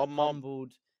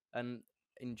humbled and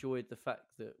enjoyed the fact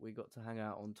that we got to hang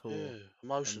out on tour. Yeah,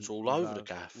 emotions all over the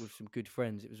gaff with some good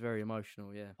friends. It was very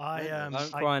emotional. Yeah,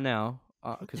 don't cry now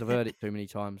because I've heard it too many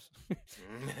times.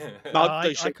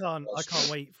 I can't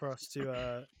wait for us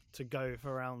to go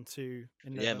for round 2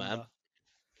 in November. Yeah, man.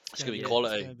 It's going to be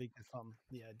quality. It's going to be good fun.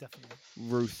 Yeah, definitely.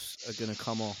 Roofs are going to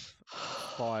come off.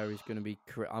 Fire is going to be...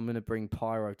 I'm going to bring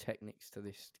pyrotechnics to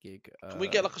this gig. Can we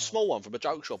get like a small one from a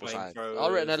joke shop or something? I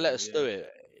reckon they'd let us do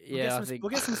it. Yeah, I think...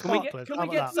 We'll get some sparklers. Can we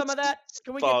get some of that?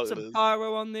 Can we get some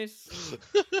pyro on this?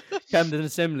 Camden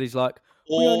Assembly's like,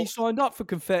 we only signed up for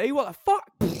confetti. What the fuck?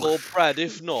 Or Brad,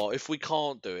 if we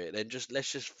can't do it, then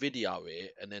let's just video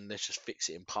it and then let's just fix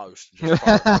it in post and just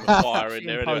throw fire in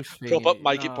there anyway.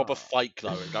 Make it proper fake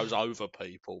though. It goes over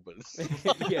people, but it's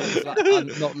like,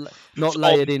 not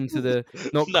layered into the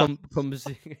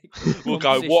composition. We'll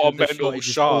go. What a mental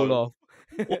show.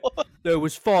 There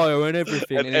was fire and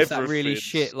everything, and it's that really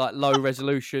shit, like low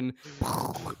resolution.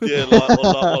 Yeah, like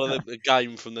one of the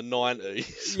game from the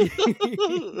 90s.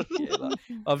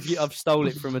 I've stole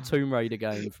it from a Tomb Raider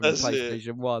game from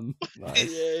PlayStation 1.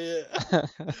 Nice. Yeah.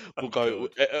 We'll go.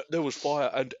 There was fire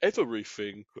and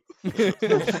everything.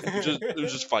 It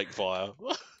was just fake fire,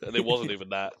 and it wasn't even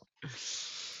that.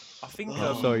 I think.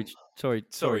 Sorry.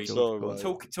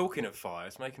 Talking of fire,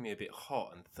 it's making me a bit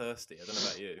hot and thirsty. I don't know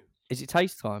about you. Is it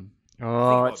taste time?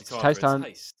 Oh, it's taste time.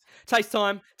 Taste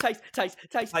time.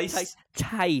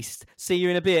 Taste. See you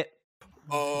in a bit.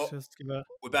 Oh,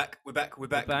 we're back.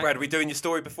 Brad, are we doing your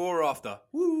story before or after?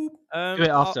 Woo. Do it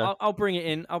after. I'll bring it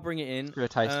in. Do a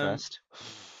taste first.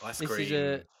 Ice cream. This is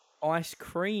a ice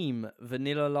cream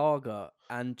vanilla lager.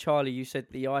 And Charlie, you said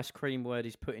the ice cream word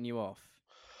is putting you off.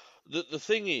 The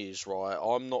thing is, right,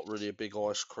 I'm not really a big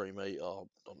ice cream eater.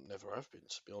 I never have been,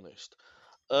 to be honest.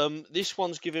 This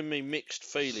one's giving me mixed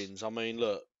feelings. I mean,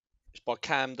 look, it's by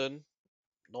Camden,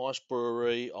 nice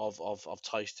brewery. I've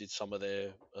tasted some of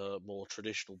their more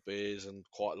traditional beers and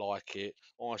quite like it.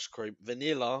 Ice cream,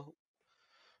 vanilla.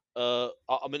 I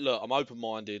mean, look, I'm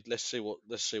open-minded. Let's see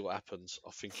what happens.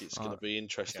 I think it's going to be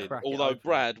interesting. Although,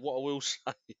 Brad, what I will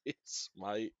say is,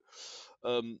 mate,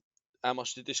 how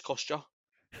much did this cost you?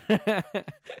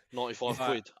 95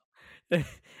 quid. Wait.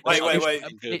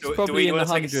 It's probably in the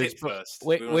hundreds.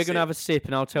 We're going to have a sip,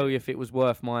 and I'll tell you if it was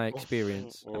worth my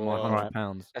experience and my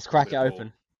 £100. Let's crack it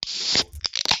open.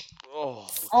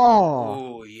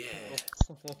 Oh yeah.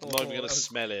 I'm not even going to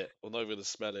smell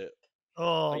it.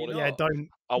 Oh yeah, don't.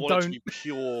 I want it to be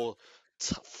pure,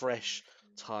 fresh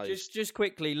taste. Just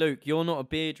quickly, Luke, you're not a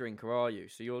beer drinker, are you?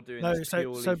 So you're doing this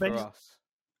purely for us.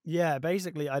 Yeah,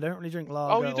 basically, I don't really drink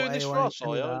lager. Oh, you're doing this for us,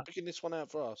 are you? You're picking this one out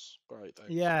for us. Great,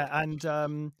 thanks. Yeah,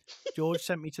 and George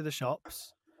sent me to the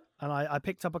shops, and I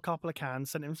picked up a couple of cans,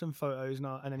 sent him some photos,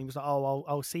 and then he was like, "Oh,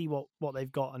 I'll see what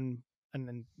they've got," and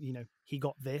then he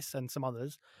got this and some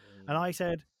others, and I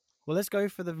said, "Well, let's go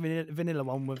for the vanilla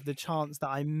one with the chance that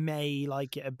I may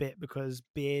like it a bit because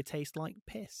beer tastes like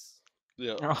piss."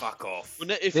 Yeah, fuck off.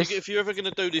 Well, if you're ever going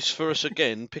to do this for us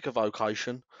again, pick a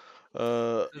vocation.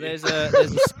 There's a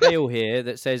scale here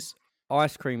that says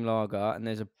ice cream lager, and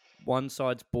there's one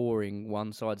side's boring,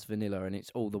 one side's vanilla, and it's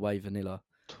all the way vanilla.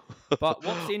 But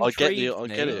what's intrigued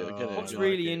what's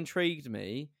really intrigued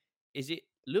me is it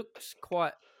looks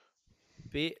quite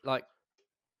bit like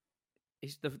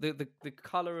it's the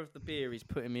colour of the beer is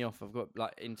putting me off. I've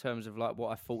got in terms of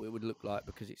what I thought it would look like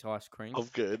because it's ice cream. I'm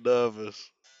getting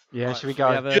nervous. Yeah, right, should we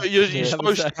go? You're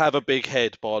supposed to have a big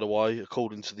head, by the way,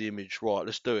 according to the image. Right,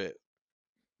 let's do it.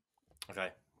 Okay.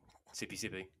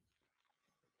 Sippy.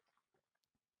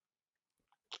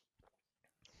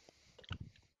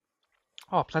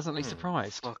 Oh, pleasantly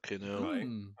surprised. Fucking hell.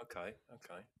 Okay.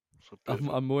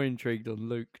 I'm more intrigued on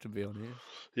Luke, to be honest.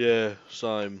 Yeah,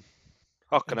 same.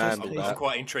 I can handle that. I'm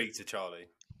quite intrigued to Charlie.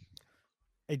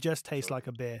 It just tastes like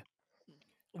a beer.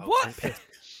 What?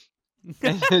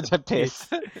 It's a piss.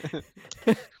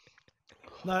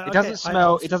 No, it doesn't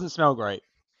smell. It doesn't smell great.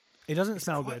 It doesn't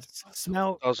smell good.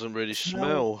 Doesn't really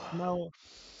smell.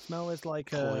 Smell is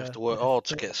like you have to work hard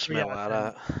to get a smell out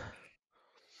of that.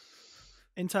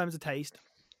 In terms of taste,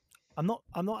 I'm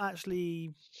not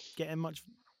actually getting much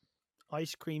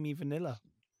ice creamy vanilla.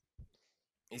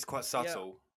 It's quite subtle.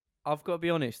 Yeah. I've got to be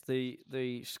honest.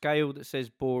 The scale that says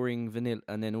boring vanilla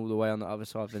and then all the way on the other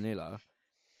side vanilla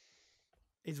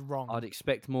is wrong. I'd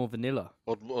expect more vanilla.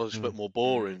 I'd expect more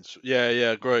boring.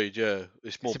 Yeah, agreed. Yeah,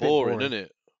 it's more boring, isn't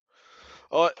it?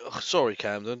 Sorry,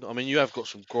 Camden. I mean, you have got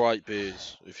some great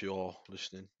beers. If you are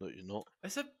listening, that you're not.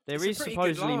 There is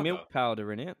supposedly milk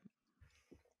powder in it.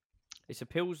 It's a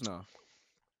pilsner.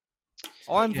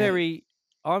 I'm very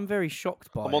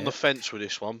shocked by it. I'm on the fence with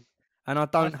this one, and I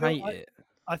don't hate it.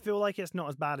 I feel like it's not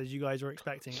as bad as you guys were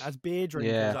expecting. As beer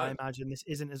drinkers, I imagine this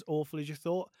isn't as awful as you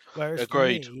thought. Whereas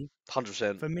agreed, for me,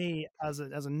 100%. For me, as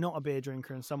a not a beer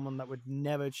drinker and someone that would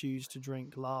never choose to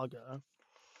drink lager,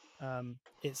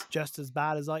 it's just as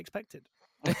bad as I expected.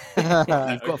 You've got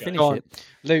to finish it,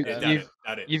 Luke.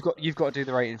 You've got to do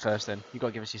the rating first. Then you've got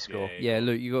to give us your score. Yeah,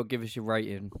 Luke, you got to give us your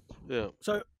rating. Yeah.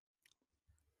 So,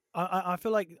 I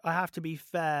feel like I have to be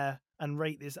fair and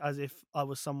rate this as if I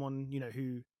was someone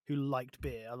who liked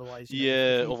beer. Otherwise,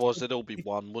 otherwise they'd all be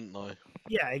one, wouldn't they?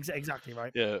 Yeah, exactly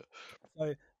right. Yeah.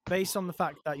 So based on the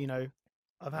fact that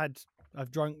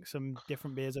I've drunk some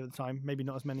different beers over the time, maybe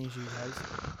not as many as you guys,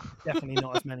 definitely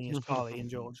not as many as Charlie and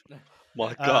George.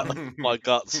 My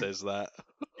gut says that.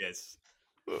 Yes.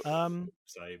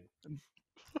 Same.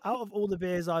 Out of all the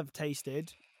beers I've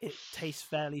tasted, it tastes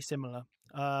fairly similar.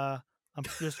 I'm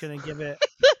just gonna give it.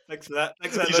 Thanks for that,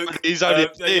 Luke. He's only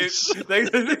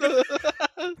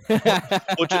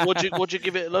What'd you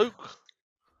give it, Luke?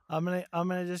 I'm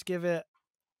gonna just give it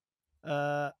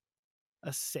a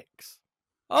 6.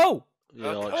 Oh.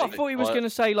 Yeah, I thought he was going to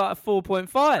say like a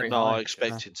 4.5. No, I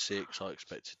expected 6.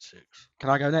 Can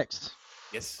I go next?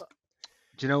 Yes.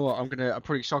 Do you know what? I'm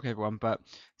probably shock everyone, but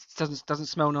it doesn't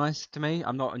smell nice to me.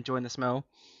 I'm not enjoying the smell.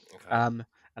 Okay. And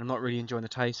I'm not really enjoying the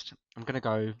taste. I'm gonna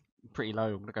go pretty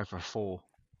low. I'm gonna go for a 4.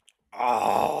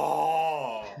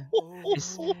 Oh,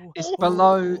 It's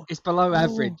below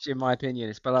average in my opinion.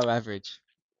 It's below average.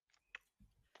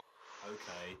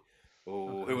 okay.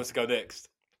 Oh, who wants to go next?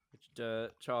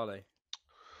 Charlie.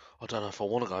 I don't know if I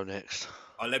want to go next.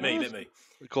 Oh, let me.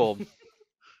 Go on.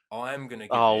 I'm gonna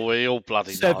give Oh, it we all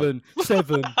bloody Seven.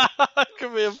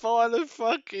 Can be a final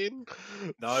fucking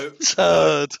no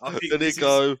third. I think And this it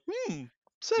go, This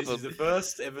is 7. the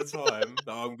first ever time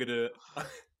that I'm gonna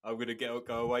go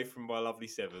away from my lovely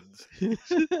sevens. 8.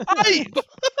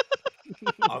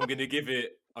 I'm gonna give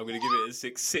it a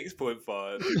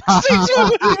 6.5. I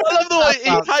love the way he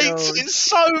hates it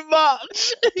so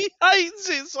much. He hates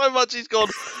it so much. He's gone.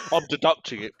 I'm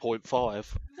deducting it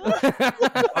 0.5.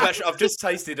 I've just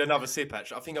tasted another sip.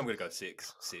 Actually, I think I'm gonna go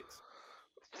 6.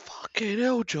 Fucking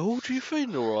hell, George. You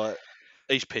feeling all right?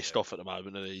 He's pissed off at the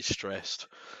moment and he's stressed.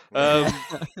 I'll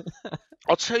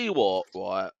tell you what,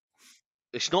 right?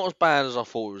 It's not as bad as I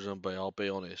thought it was going to be, I'll be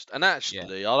honest. And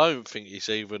actually, I don't think it's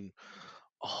even...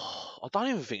 Oh, I don't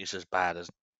even think it's as bad as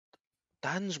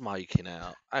Dan's making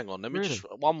out. Hang on, let me just...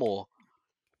 One more.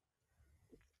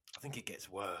 I think it gets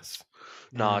worse.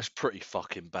 No, it's pretty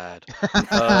fucking bad. 4.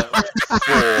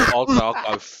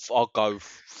 I'll go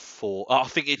 4. I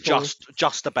think it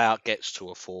just about gets to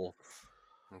a 4.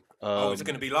 Is it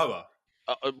going to be lower?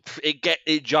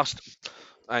 It just...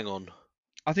 Hang on.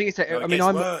 I think it's.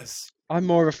 Worse. I'm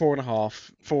more of a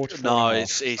 4.5. 4 to 4. No,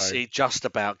 it just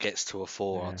about gets to a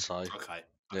 4. I'd say. Okay.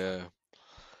 Yeah.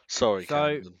 Sorry,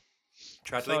 Camden.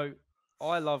 Tradley? So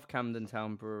I love Camden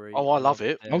Town Brewery. Oh, I love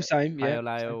it. Same. Yeah. Pale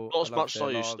ale. Not as much as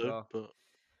I used to. But...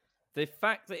 The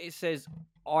fact that it says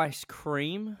ice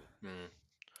cream,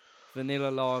 vanilla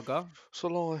lager. It's a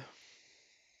lie.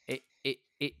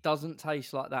 It doesn't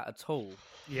taste like that at all.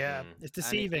 Yeah, it's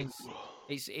deceiving.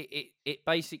 It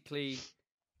basically,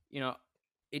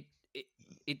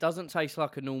 it doesn't taste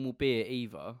like a normal beer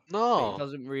either. No, it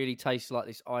doesn't really taste like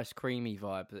this ice creamy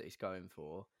vibe that it's going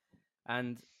for,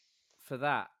 and for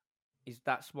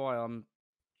that's why I'm,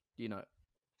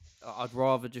 I'd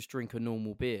rather just drink a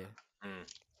normal beer.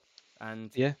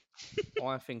 And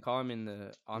I think I'm in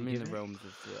the realms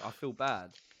of I feel bad,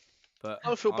 but I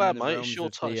don't feel bad, mate. It's your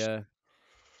taste.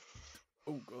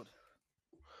 Oh God.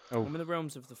 I'm in the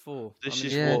realms of the 4. This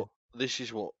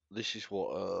is what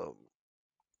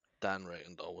Dan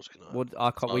reckoned I was gonna.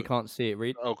 We can't see it.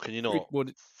 Read. Oh, can you not? What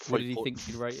did he think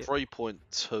you'd rate it?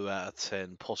 3.2 out of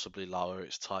 10, possibly lower.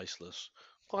 It's tasteless.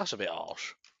 Well, that's a bit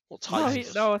harsh. What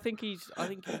tasteless? No, I think it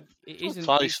isn't.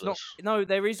 Tasteless. It's not, no,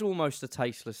 there is almost a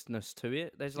tastelessness to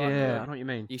it. There's like I know what you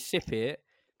mean. You sip it.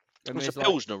 It's a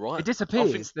Pilsner, right? It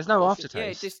disappears. There's no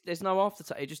aftertaste. Yeah, there's no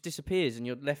aftertaste. It just disappears, and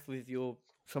you're left with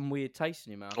some weird taste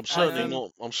in your mouth. I'm certainly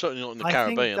not in the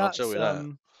Caribbean. I'll tell you that.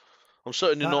 I'm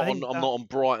certainly not. I'm not on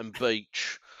Brighton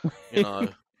Beach.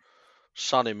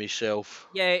 Sunning myself.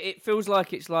 Yeah, it feels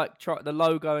like it's like the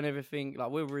logo and everything. Like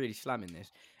we're really slamming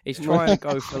this. It's trying to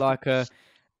go for like a,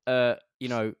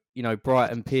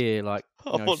 Brighton Pier, like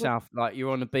south, like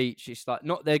you're on the beach. It's like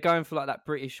not. They're going for like that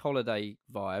British holiday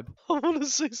vibe. I want to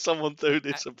see someone do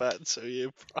this about 2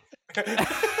 years. Be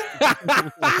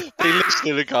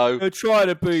listening to go. They're trying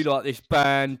to be like this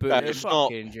band, but it's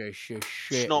not. Just shit.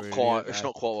 It's not really, quite. It's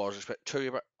not quite what I was expecting.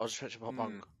 I was expecting pop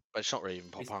punk, but it's not really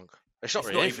even pop punk. It's not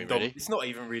really anything, really. It's not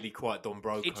even really quite Don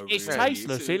Broco. It's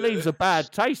tasteless. It leaves a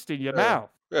bad taste in your mouth.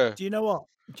 Yeah. Do you know what?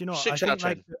 I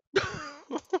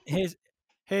think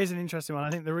here's an interesting one. I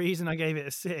think the reason I gave it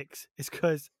a 6 is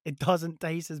because it doesn't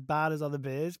taste as bad as other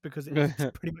beers because it's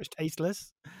pretty much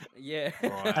tasteless. Yeah.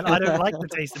 Right. And I don't like the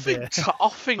taste of beer. I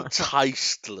think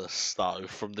tasteless though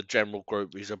from the general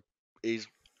group is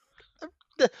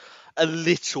a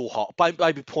little hot,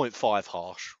 maybe 0.5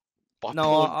 harsh.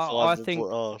 No, I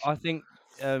think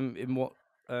in what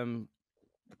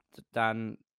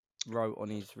Dan wrote on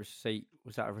his receipt,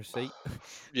 was that a receipt?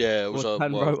 Yeah, it was. What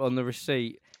Dan wrote on the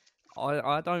receipt.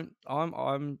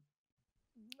 I'm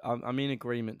in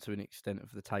agreement to an extent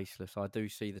of the tasteless. I do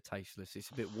see the tasteless. It's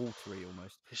a bit watery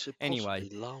almost. Anyway,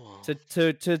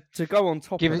 to go on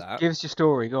top of that, give us your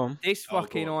story. Go on. This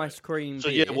fucking ice cream. So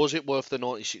beer, was it worth the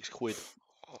 96 quid?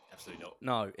 Absolutely not.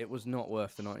 No, it was not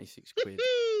worth the 96 quid.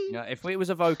 If it was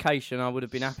a vocation, I would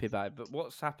have been happy about it. But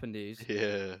what's happened is,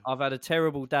 I've had a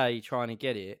terrible day trying to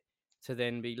get it, to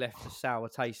then be left a sour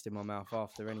taste in my mouth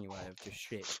after anyway of just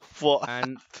shit. What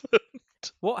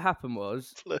happened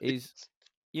was the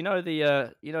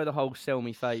whole Sell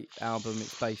Me Fate album.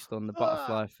 It's based on the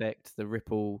butterfly effect, the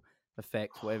ripple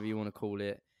effect, whatever you want to call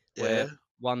it, where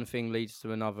one thing leads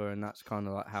to another, and that's kind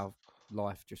of like how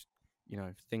life just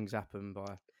things happen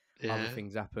by other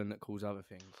things happen that cause other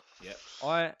things. Yeah.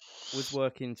 I was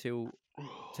working till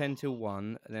 10 till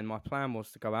 1, and then my plan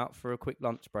was to go out for a quick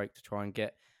lunch break to try and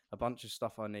get a bunch of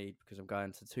stuff I need because I'm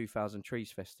going to 2000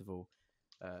 Trees Festival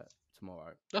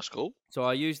tomorrow. That's cool. So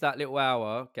I used that little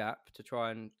hour gap to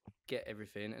try and get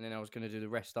everything, and then I was going to do the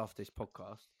rest after this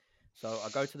podcast. So I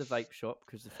go to the vape shop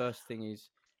because the first thing is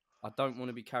I don't want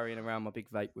to be carrying around my big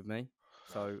vape with me.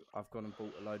 So I've gone and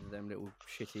bought a load of them little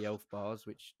shitty elf bars,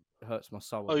 which hurts my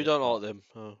soul. Oh, you don't like them?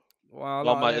 Oh.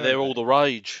 Well, mate, they're all the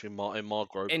rage in my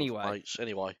group. Anyway, of mates.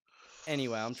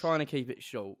 Anyway, I'm trying to keep it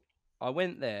short. I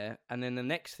went there, and then the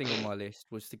next thing on my list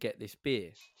was to get this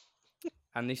beer.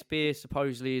 And this beer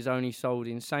supposedly is only sold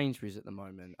in Sainsbury's at the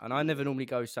moment. And I never normally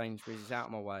go Sainsbury's, it's out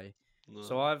of my way. No.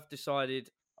 So I've decided,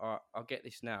 all right, I'll get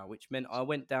this now, which meant I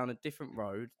went down a different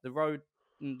road. The road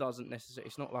doesn't necessarily,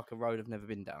 it's not like a road I've never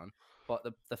been down. But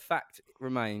the fact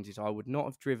remains is I would not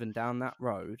have driven down that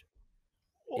road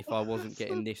if I wasn't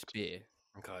getting this beer.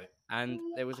 Okay. And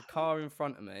there was a car in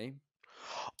front of me.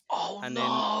 Oh, and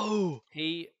no! Then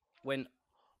he went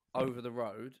over the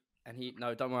road. And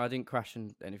no, don't worry, I didn't crash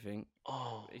and anything.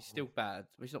 Oh, it's still bad.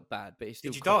 It's not bad, but it's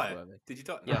still. Did you die? Did you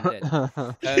die? Yeah,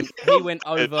 I'm dead. He went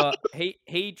over.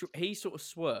 He sort of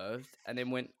swerved and then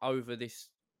went over this.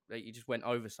 Like, he just went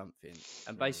over something.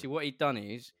 And basically, what he'd done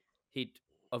is he'd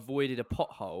avoided a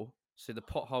pothole. So the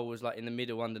pothole was like in the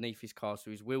middle underneath his car,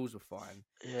 so his wheels were fine.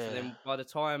 Yeah. So then by the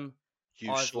time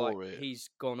he's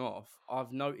gone off,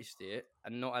 I've noticed it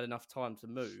and not had enough time to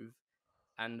move.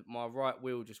 And my right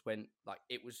wheel just went like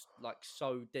it was like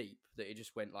so deep that it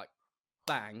just went like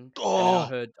bang. Oh.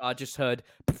 And then I just heard.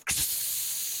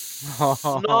 No.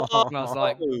 And I was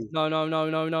like,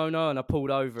 no. And I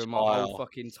pulled over, and my whole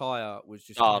fucking tyre was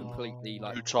just completely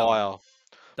like new tyre.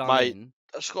 Done mate. In.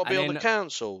 That's got to be on the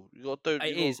council. You got to do.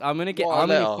 It is. I'm gonna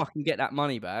fucking get that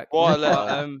money back. Write a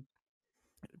letter.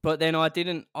 But then I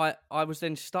didn't. I was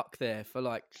then stuck there for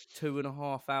like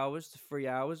 2.5 hours to 3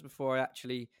 hours before I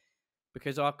actually.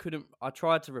 Because I couldn't, I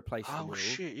tried to replace the wheel,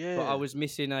 shit, yeah. but I was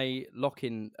missing a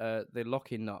lock-in. The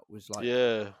lock-in nut was like,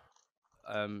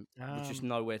 was just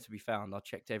nowhere to be found. I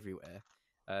checked everywhere,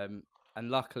 and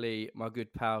luckily my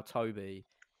good pal Toby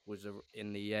was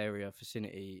in the area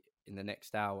vicinity in the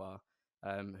next hour,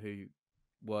 who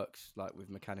works like with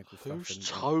mechanical stuff. Who's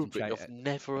Toby? I've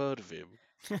never heard of him.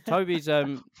 Toby's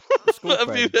school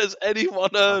friend. Has anyone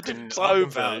heard of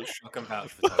Toby? I can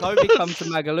vouch for Toby. Toby come to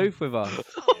Magaluf with us.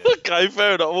 Okay,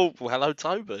 fair enough. Oh, well, hello,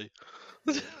 Toby.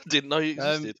 Didn't know you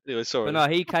existed. Anyway, sorry. But no,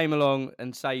 he came along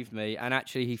and saved me, and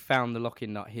actually he found the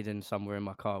locking nut hidden somewhere in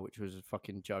my car, which was a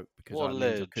fucking joke because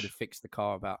I could have fixed the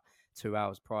car about 2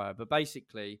 hours prior. But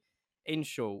basically, in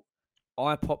short,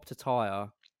 I popped a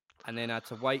tyre and then had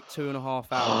to wait 2.5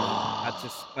 hours. Had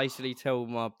to basically tell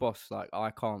my boss, like,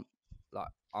 I'm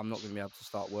not going to be able to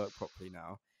start work properly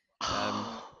now.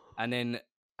 And then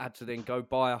had to then go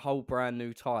buy a whole brand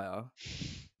new tyre.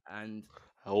 And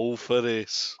all for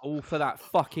this. All for that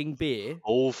fucking beer.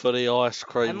 All for the ice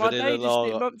cream. And my day do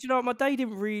you know what? My day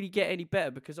didn't really get any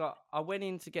better because I went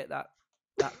in to get that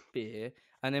beer.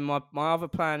 And then my other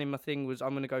plan in my thing was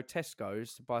I'm going to go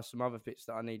Tesco's to buy some other bits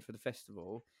that I need for the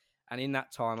festival. And in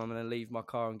that time, I'm going to leave my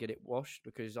car and get it washed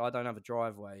because I don't have a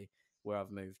driveway where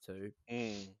I've moved to.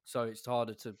 So it's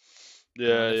harder to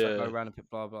go around and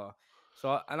blah, blah.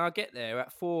 So I get there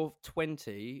at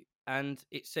 4:20 and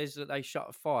it says that they shut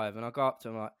at 5. And I go up to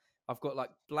them like, I've got like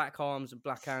black arms and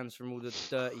black hands from all the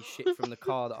dirty shit from the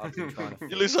car that I've been trying to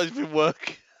fix. You look like you've been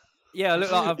working. Yeah, I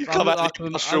look like I'm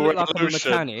a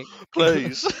mechanic.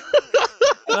 Please.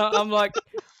 I'm like,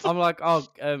 oh,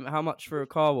 how much for a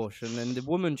car wash? And then the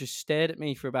woman just stared at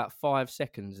me for about 5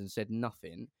 seconds and said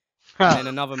nothing. And then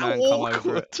another man come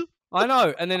over. I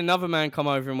know. And then another man come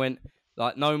over and went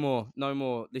like, no more.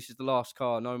 This is the last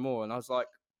car, no more. And I was like,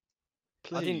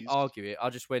 please. I didn't argue it. I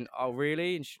just went, oh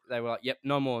really? And they were like, yep,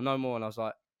 no more. And I was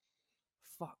like,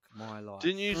 fuck my life.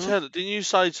 Didn't you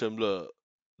say to him, look,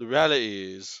 the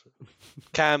reality is,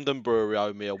 Camden Brewery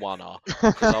owe me a $1.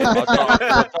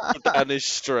 I drove down this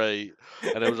street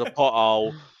and there was a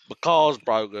pothole. My car's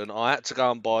broken. I had to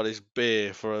go and buy this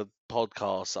beer for a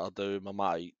podcast that I do with my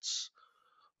mates,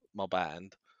 my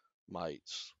band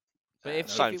mates. But if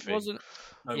same it thing. wasn't,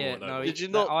 Did you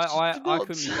not? I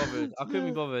couldn't be bothered. I couldn't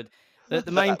be bothered.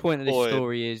 The main point of this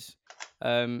story is,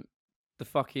 the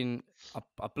fucking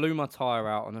I blew my tyre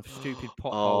out on a stupid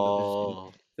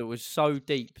pothole that was so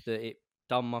deep that it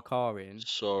done my car in.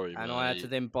 Sorry, and mate. I had to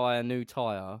then buy a new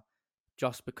tyre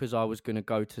just because I was going to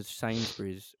go to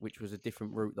Sainsbury's, which was a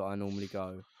different route that I normally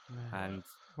go. And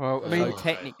well, I mean, so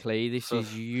technically, this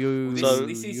is you. So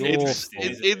this is in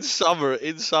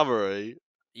summary,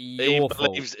 Your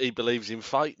fault. He believes in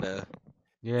fate now.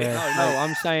 Yeah. No,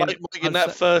 I'm saying making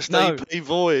that first EP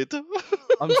void.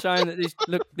 I'm saying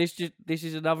that this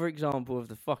is another example of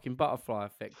the fucking butterfly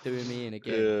effect doing me in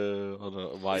again. Yeah, I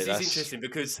know, mate. This is interesting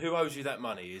because who owes you that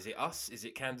money? Is it us? Is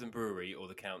it Camden Brewery or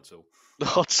the council?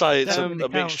 I'd say it's a the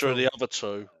mixture of council. the other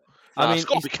two. I mean, it's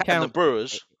got to be Camden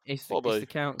Brewers. It's the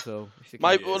council.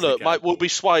 Mate, mate, we'll be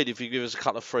swayed if you give us a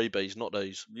couple of freebies, not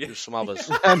these. Yeah. Just some others.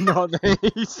 Not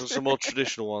these. Some more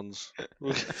traditional ones.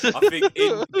 I think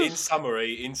in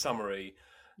summary,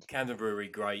 Camden Brewery,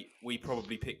 great. We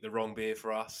probably picked the wrong beer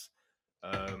for us.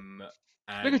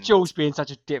 Look at Jules being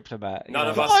such a diplomat. None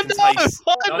of us can taste.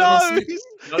 I know.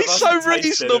 He's so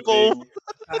reasonable.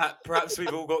 Perhaps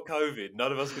we've all got COVID.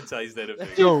 None of us can taste anything.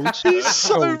 George, He's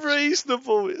so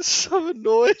reasonable. It's so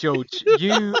annoying. George,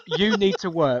 you need to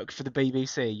work for the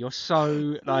BBC. You're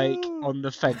so on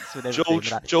the fence with everything.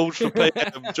 George for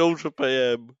PM. George for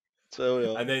PM. Tell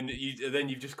you. And then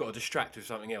you've just got to distract with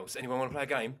something else. Anyone want to play a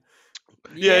game?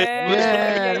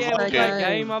 Yeah, play a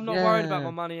game. I'm not worried about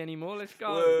my money anymore. Let's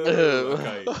go. Whoa,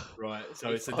 okay, right. So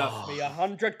it's enough. Me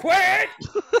 $100 quid.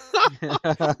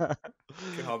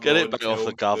 Get it back off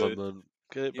the government.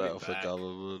 Get it back off the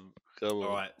government. Come on.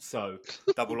 All right. So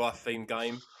Double Life themed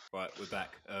game. Right, we're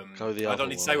back. I don't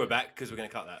need to say we're back because we're going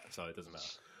to cut that, so it doesn't matter.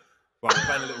 Right, we're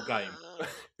playing a little game.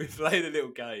 We're playing a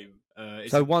little game.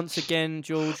 So once again,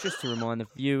 George, just to remind the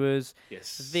viewers,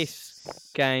 this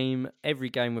game, every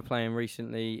game we're playing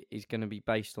recently, is going to be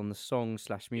based on the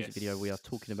song/music video we are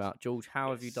talking about. George,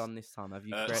 how have you done this time? Have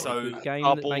you created a good game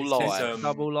that makes sense of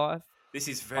Double Life? This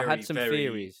is I had some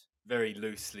theories. Very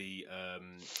loosely.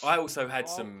 I also had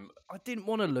some. I didn't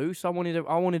want to loose. I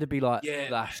wanted to be like,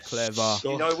 that's clever.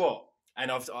 You know what? And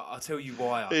I'll tell you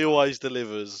why. He always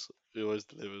delivers.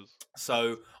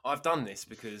 So I've done this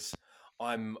because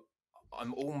I'm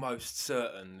almost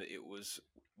certain that it was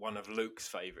one of Luke's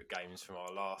favourite games from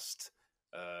our last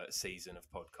season of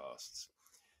podcasts.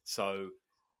 So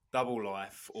Double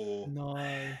Life, or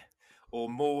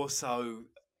more so,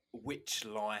 which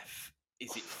life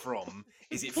is it from?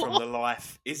 Is it from the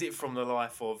life? Is it from the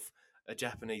life of a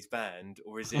Japanese band,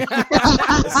 or is it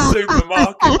a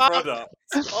supermarket product?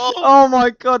 Oh my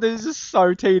god, this is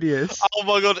so tedious. Oh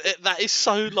my god, that is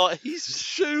so he's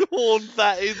shoehorned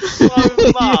that in so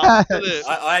much. Isn't it?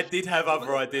 I did have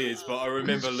other ideas, but I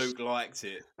remember Luke liked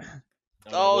it.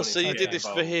 Oh, so you did this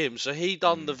for him. So he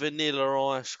done the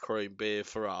vanilla ice cream beer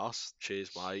for us.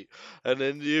 Cheers, mate. And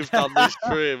then you've done this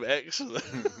for him. Excellent.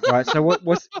 Right. So what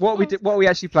are we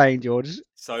actually playing, George?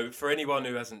 So for anyone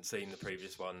who hasn't seen the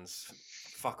previous ones,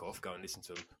 fuck off, go and listen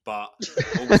to them. But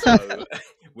also,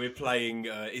 we're playing.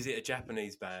 Is it a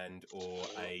Japanese band or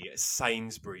a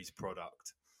Sainsbury's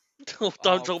product?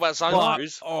 Don't talk about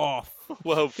Sainsbury's.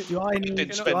 Well, I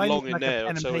didn't spend long in there.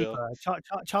 Pen and paper?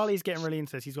 Charlie's getting really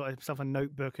into this. He's got himself a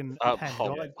notebook and a pen.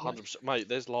 100%, mate.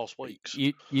 There's last week's.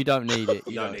 You don't need it.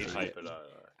 You don't need paper.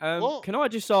 No. Can I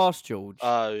just ask, George?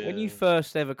 Yeah. When you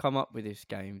first ever come up with this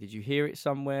game, did you hear it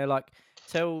somewhere?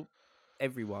 Tell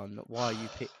everyone why you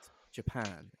picked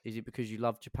Japan. Is it because you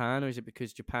love Japan, or is it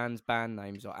because Japan's band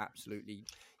names are absolutely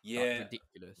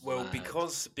ridiculous? Well,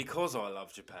 because I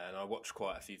love Japan, I watched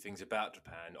quite a few things about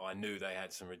Japan. I knew they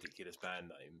had some ridiculous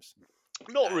band names.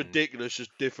 Not ridiculous,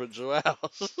 just different to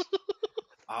ours.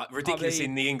 Ridiculous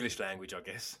in the English language, I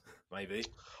guess. Maybe.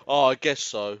 Oh, I guess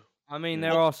so. I mean,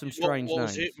 there are some strange names. What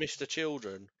was it? Mr.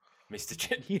 Children? Mr.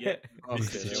 Children. Yeah.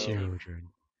 Mr. Children.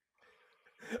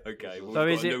 Okay. Well, So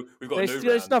we've got a new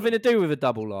there's nothing to do with a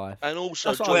Double Life. And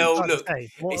also, look,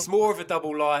 it's more of a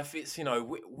double life. It's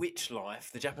which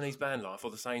life, the Japanese band life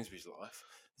or the Sainsbury's life?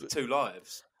 The two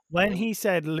lives. When he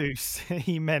said loose,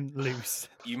 he meant loose.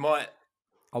 You might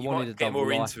get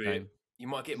more into it. You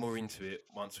might get more into it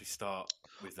once we start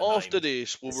with the after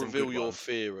names. this, we'll reveal your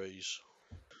theories.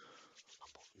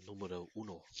 Numero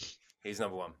uno. Here's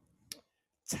number one.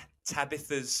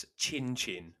 Tabitha's Chin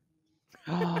Chin.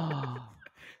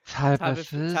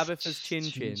 Tabitha's Chin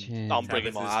Chin. I'm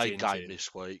bringing my A game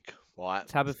this week. Right.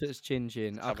 Tabitha's Chin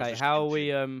Chin. Okay, how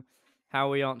are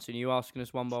we answering? You asking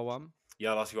us one by one?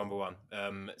 Yeah, I'll ask you one by one.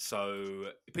 So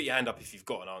put your hand up if you've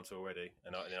got an answer already.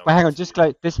 Wait, hang on. Just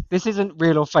this isn't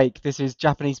real or fake. This is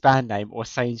Japanese band name or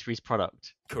Sainsbury's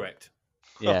product. Correct.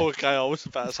 Yeah. Okay, I was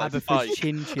about to say Tabitha's fake.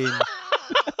 Chin Chin.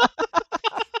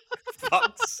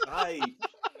 Fuck's sake.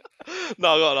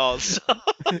 No, I got an answer.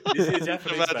 Is it a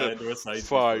Japanese band or a Sainsbury's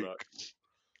product?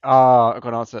 I got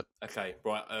an answer. Okay,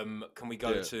 right. Can we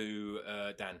go to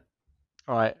Dan?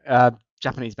 All right.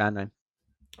 Japanese band name.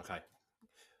 Okay.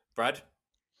 Brad?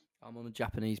 I'm on the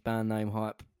Japanese band name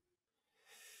hype.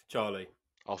 Charlie?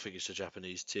 I think it's a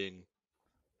Japanese ting.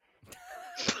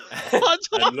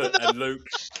 and Luke.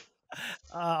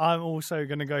 I'm also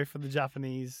going to go for the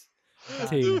Japanese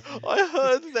team. I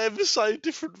heard them say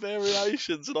different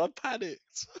variations and I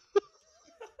panicked.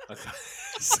 Okay.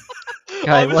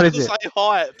 I what is was it? going to say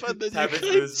hype, and then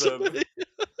Tabitha's, you came to me.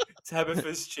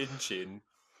 Tabitha's Chin Chin.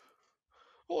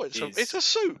 Oh, it's a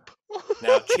soup.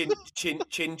 Now, Chin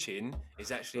Chin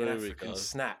is actually There an we African go.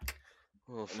 snack.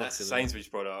 Oh, And that's a fucking hell. Sainsbury's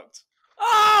product.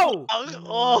 Oh!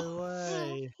 No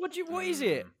way. What is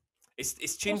it?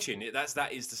 It's Chin Chin.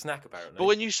 That is the snack apparently. But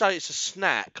when you say it's a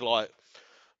snack, like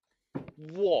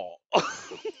what?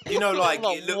 You know, like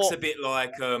Like it looks what? a bit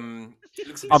like I'm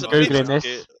like googling this.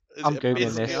 Is I'm it a googling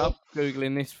biscuit? this. I'm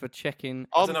googling this for checking.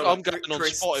 I don't know, I'm like going on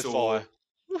crisps Spotify.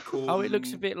 Oh, it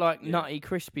looks a bit like Yeah. nutty,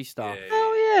 crispy stuff. Yeah,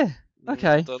 Oh yeah.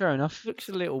 Okay, Don't- fair enough. Looks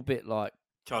a little bit like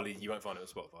Charlie, you won't find it on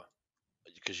Spotify.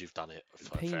 Because you've done it.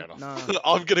 Fair Peanut- enough. no.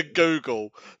 I'm gonna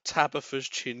Google Tabitha's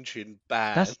Chin Chin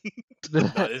band.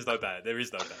 That's No, there's no bad. There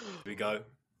is no bad. Here we go.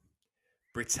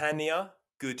 Britannia,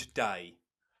 Good Day.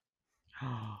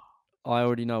 I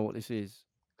already know what this is.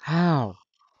 How?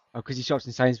 Oh, because he shops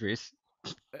in Sainsbury's.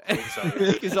 Also-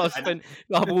 Because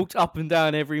I walked up and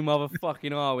down every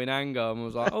motherfucking aisle in anger and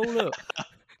was like, oh look,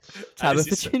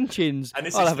 Tabitha Chin Chins. and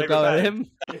this I'll is have a his go at favourite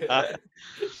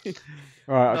them.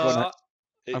 Right, I've No, got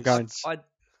that. I'm going.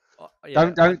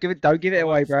 yeah, Don't give it I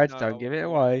away, won't- Brad. no, Don't I give it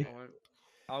won't- away. I won't.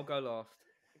 I'll go last.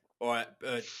 All right,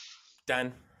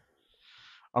 Dan.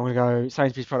 I'm gonna go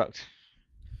Sainsbury's product.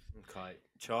 Okay,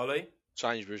 Charlie.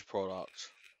 Sainsbury's product.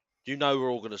 You know we're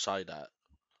all gonna say that.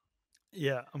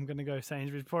 Yeah, I'm going to go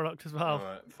Sainsbury's product as All well.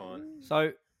 right, fine.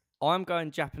 So I'm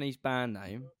going Japanese band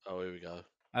name. Oh, here we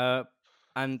go.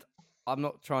 And I'm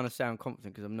not trying to sound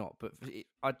confident because I'm not, but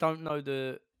I don't know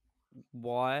the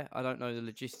why. I don't know the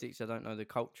logistics. I don't know the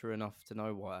culture enough to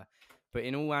know why. But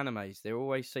in all animes, there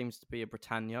always seems to be a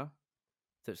Britannia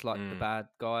that's like the bad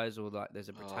guys, or like there's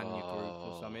a Britannia group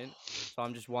or something. So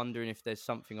I'm just wondering if there's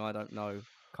something I don't know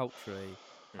culturally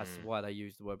as to why they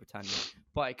use the word Britannia.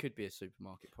 But it could be a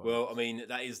supermarket product. Well, I mean,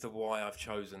 that is the why I've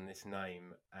chosen this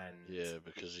name, and Yeah,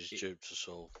 because he's duped us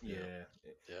all. yeah.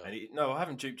 Yeah. And no, I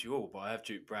haven't duped you all, but I have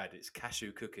duped Brad. It's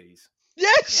cashew cookies.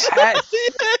 Yes! Yes!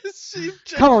 Yes! You've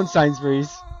Come on,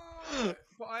 Sainsbury's.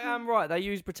 But I am right. They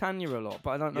use Britannia a lot,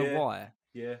 but I don't know Yeah. why.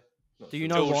 Yeah. Do you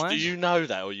know George, why? do you know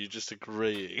that, or are you just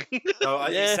agreeing? No,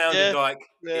 Yeah, it sounded yeah, like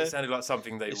yeah. it sounded like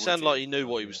something they. It would sounded do. like he knew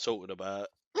what he was talking about.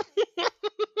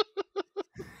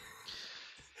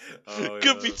 Oh,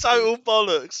 Could yeah, be that's total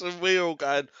bollocks, and we're all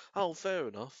going, "Oh, fair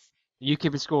enough." You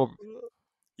keeping score?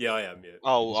 Yeah, I am. Yeah.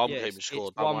 Oh, I'm Yeah, keeping score.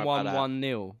 It's Don't worry about that.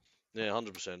 1-1-1-0. Yeah,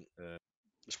 100%. Yeah.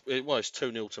 It's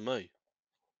 2-0 to me.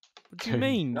 What do you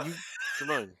mean? What do you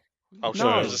mean? Oh, No.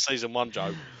 sorry, it was a season 1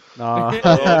 joke. Nah. Rewind.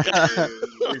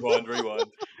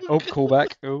 Oh,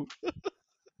 callback. Oh.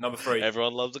 Number 3.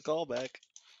 Everyone loves a callback.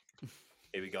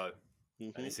 Here we go,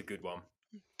 Mhm. and it's a good one.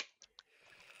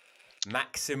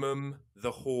 Maximum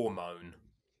the Hormone.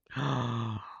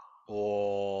 Oh.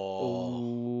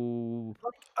 Ooh.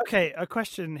 Okay, a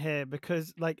question here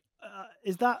because, like,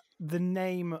 is that the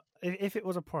name? If it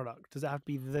was a product, does it have to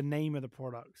be the name of the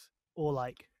product, or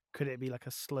like, could it be like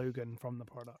a slogan from the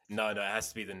product? No, it has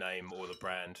to be the name or the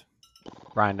brand.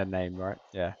 Brand and name, right?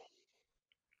 Yeah.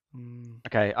 Mm,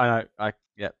 Okay, I know.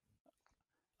 Yep.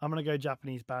 I'm gonna go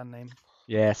Japanese band name.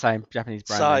 Yeah, same. Japanese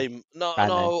brand name. Same. No, Bad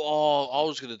name. Oh, I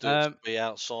was going to do it to Um, be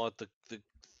outside the.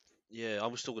 Yeah, I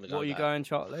was still going to go. What are you that. going,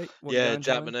 Charlie? What are you Yeah, going,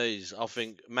 Charlie? Japanese. I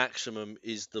think Maximum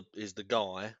is the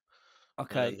guy.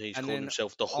 Okay, And he's and called then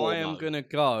himself the I Hormone.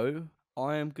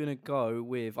 am gonna go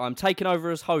with. I'm taking over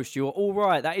as host. You're all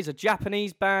right. That is a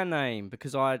Japanese band name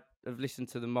because I have listened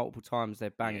to them multiple times. They're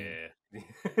banging. Yeah.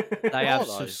 They have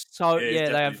Are so they? Yeah,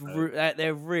 it's they have definitely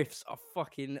their riffs are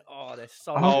fucking. Oh, they're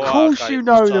so. Of Oh, course okay, you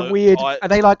know so the weird. I- Are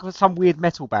they like some weird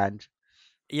metal band?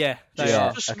 Yeah, they Yeah.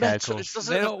 are. Just Okay, metal. cool. It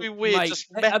doesn't They're have to not- be weird. mate, Just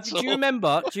do metal. you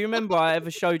remember? Do you remember I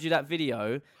ever showed you that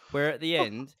video where at the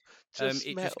end Just it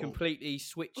just metal. completely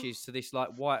switches to this like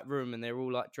white room and they're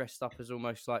all like dressed up as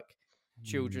almost like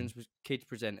children's kids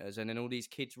presenters, and then all these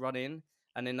kids run in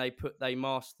and then they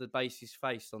mask the bass's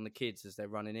face on the kids as they're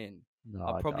running in. No,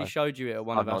 I probably showed you it at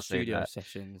one I've of our not seen studio that.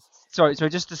 sessions. Sorry,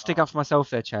 just to stick up for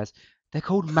myself there, Chaz. They're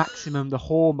called Maximum the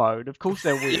Hormone. Of course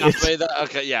they're weird. Yeah, I mean that,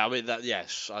 okay, yeah, I mean that.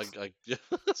 Yes, I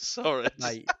sorry,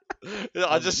 Mate,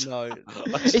 I just no.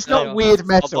 It's They not are- weird Are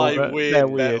metal, they but weird they're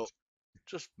metal? weird.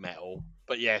 Just metal.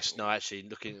 But yes, no, actually,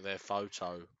 looking at their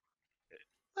photo,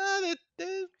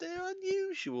 they're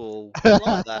unusual. I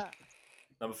like that.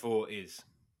 Number 4 is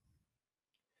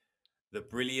the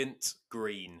Brilliant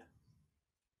Green.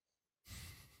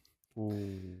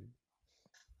 Ooh.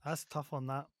 That's tough on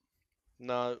that.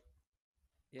 No,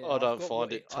 Yeah, I don't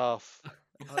find it tough.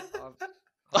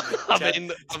 I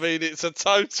mean, it's a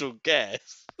total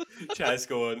guess. Chaz,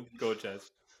 go on, Chaz.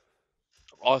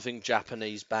 I think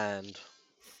Japanese band.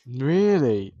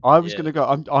 Really? I was gonna go.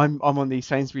 I'm on the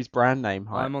Sainsbury's brand name.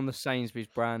 Hype. I'm on the Sainsbury's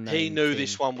brand name. He knew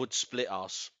this one would split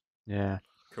us. Yeah.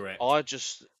 Correct. Oh,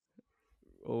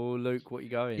 Luke, what are you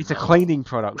going? It's a cleaning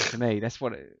product to me. That's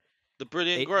what it. The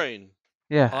Brilliant Green.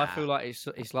 Yeah. I feel like it's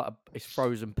like it's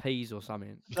frozen peas or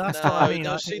something. That's what I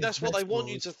mean. See, that's what they want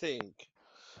you to think.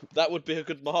 That would be a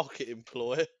good marketing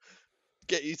ploy.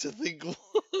 Get you to think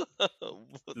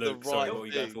Luke,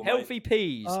 sorry, thing. Healthy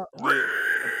peas.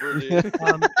 Brilliant.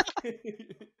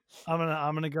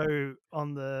 I'm gonna go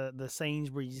on the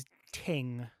Sainsbury's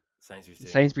Ting.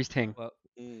 Sainsbury's Ting. Well,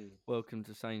 welcome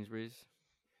to Sainsbury's.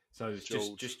 So it's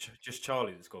just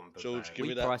Charlie that's gone. George,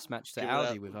 we price matched to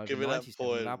Aldi with over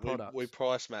 97 of our products. We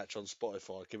price match on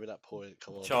Spotify. Give me that point.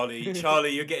 Come on, Charlie,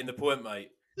 you're getting the point,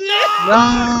 mate. No,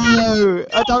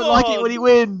 I don't like it when he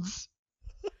wins.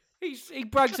 He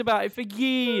brags about it for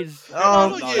years.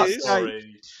 Oh,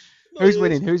 sorry. Who's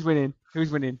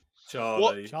winning?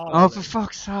 Charlie. Oh, for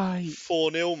fuck's sake.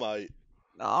 4-0, mate.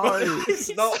 No. It's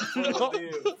not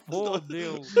 4-0.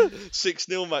 4-0.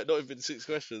 6-0, mate. Not even 6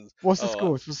 questions. What's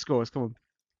the scores? Come on.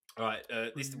 All right,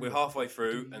 we're halfway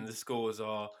through, and the scores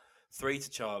are 3 to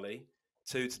Charlie,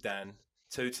 2 to Dan,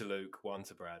 2 to Luke, 1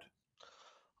 to Brad.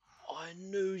 I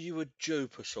knew you would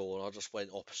dupe us all, and I just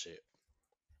went opposite.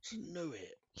 Just knew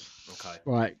it. Okay.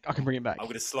 Right, I can bring it back. I'm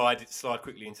going to slide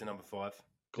quickly into number 5.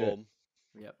 Go on.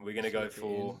 Yep. We're going to go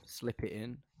for... Slip it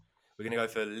in. We're going to go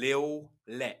for Lil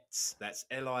Letts. That's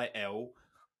LIL-LETS.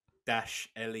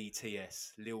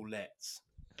 Lil Letts.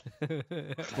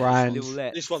 Brand. Lil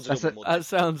Letts. This one's that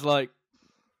sounds like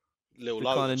Lil the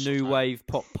Lotus kind of new wave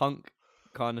pop punk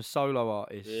kind of solo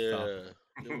artist. Yeah, stuff.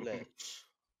 Lil Letts.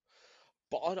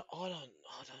 But I don't know.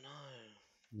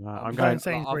 No, I'm going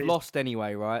I've lost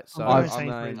anyway, right? So I'm I'm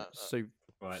going going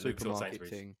Right, Luke's got supermarket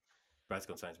Sainsbury's. thing. Brad's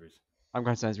got Sainsbury's. I'm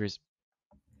going Sainsbury's.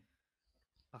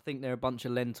 I think they're a bunch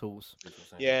of lentils.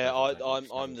 Yeah,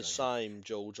 I'm the same,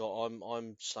 George.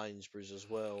 I'm Sainsbury's as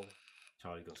well.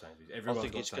 Charlie got Sainsbury's. I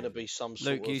think it's going to be some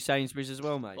sort Luke, you Sainsbury's as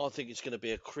well, mate? I think it's going to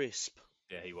be a crisp.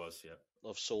 Yeah, he was, yeah.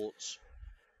 Of sorts.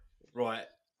 Right.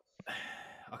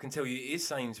 I can tell you it is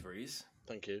Sainsbury's.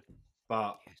 Thank you.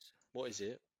 But... What is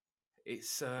it?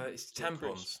 It's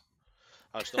tampons.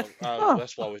 Oh, it's not. Oh,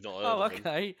 that's why we've not heard of them. Oh,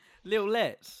 okay. Lil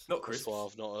Letts. Not crisps. That's why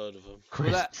I've not heard of them.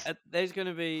 Well, there's going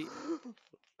to be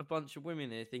a bunch of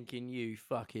women here thinking, you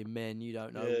fucking men, you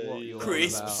don't know what you're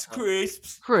crisps, about.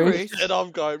 Crisps. And I'm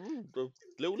going,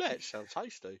 Lil Letts sounds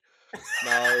tasty.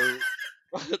 No,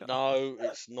 no,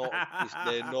 it's not.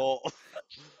 They're not.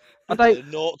 They're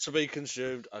not to be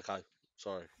consumed. Okay,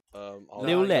 sorry.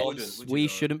 Lil Letts, we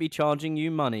shouldn't be charging you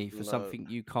money for something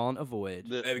you can't avoid.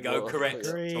 There we go, correct.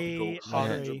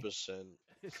 100%.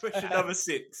 Question number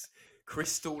 6.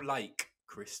 Crystal Lake.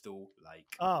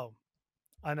 Oh,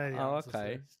 I know the answer.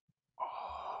 Okay.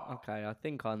 Okay, I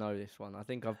think I know this one. I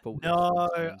think I've bought this No,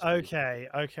 one. okay.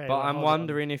 But I'm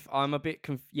wondering if I'm a bit I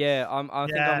think I'm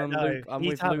on Luke. I'm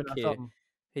with Luke here.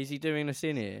 Is he doing us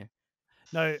in here?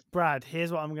 No, Brad,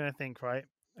 here's what I'm going to think, right?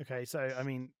 Okay, so, I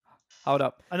mean... Hold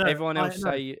up. I know, everyone else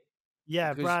say...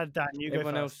 Yeah, Brad, Dan, you go first.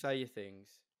 Everyone else say your things.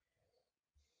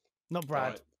 Not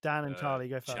Brad. Right. Dan and Charlie,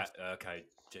 go first. Okay,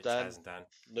 Chaz and Dan.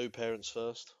 New parents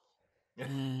first.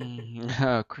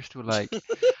 Crystal Lake.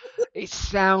 It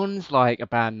sounds like a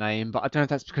band name, but I don't know if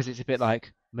that's because it's a bit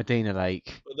like Medina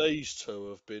Lake. But these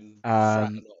two have been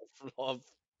I'm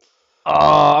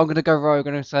gonna go rogue.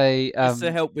 I'm gonna say just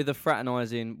to help with the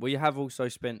fraternising. We have also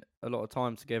spent a lot of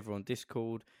time together on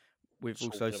Discord. We've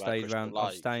also stayed around.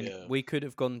 We could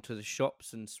have gone to the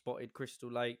shops and spotted Crystal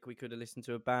Lake. We could have listened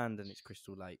to a band and it's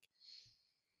Crystal Lake.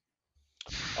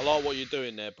 I like what you're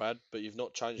doing there, Brad, but you've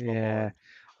not changed my mind.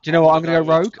 Do you know what? I'm going to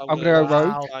go rogue. I'm going to go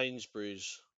rogue.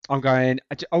 Sainsbury's. I'm going...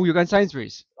 Oh, you're going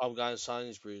Sainsbury's? I'm going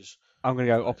Sainsbury's. I'm going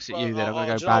to go opposite you then. I'm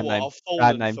going to go band name. I've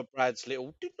fallen for Brad's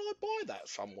little... Didn't I buy that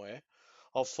somewhere?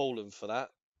 I've fallen for that.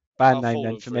 Band name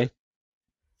then for me.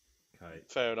 Okay.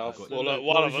 Fair enough. Well, look,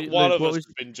 one of us has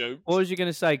been duped. What was you going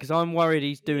to say? Because I'm worried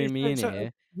he's doing me in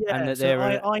here. Yeah, and that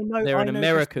they're an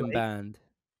American band.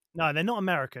 No, they're not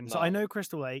American. So I know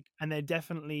Crystal Lake, and they're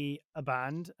definitely a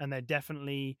band, and they're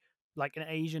definitely like an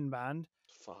Asian band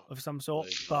of some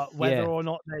sort. But whether or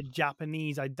not they're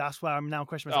Japanese, that's where I'm now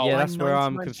questioning. Yeah, that's where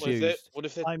I'm confused. What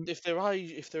if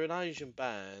they're an Asian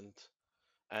band,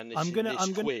 and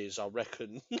this quiz, I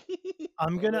reckon.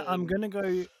 I'm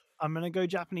gonna go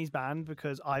Japanese band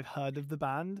because I've heard of the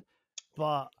band.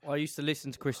 But I used to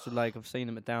listen to Crystal Lake. I've seen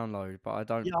them at Download, but I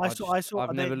don't. Yeah, I saw.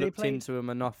 I've never looked into them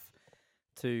enough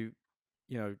to,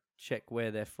 check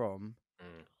where they're from.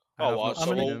 Oh,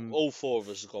 so all 4 of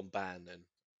us have gone banned then.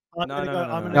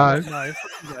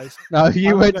 No,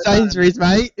 you went Sainsbury's,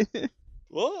 mate.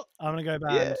 What? I'm gonna go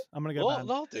banned. Yeah. I'm gonna go banned.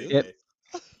 What? No, yep.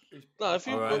 No, if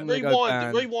you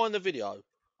rewind the video.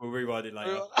 We'll rewind it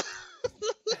later.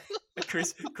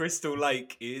 Crystal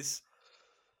Lake is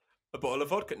a bottle of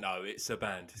vodka. No, it's a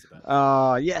band.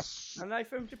 Oh, yes. And they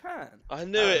from Japan. I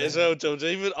knew it as well, George.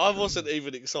 I wasn't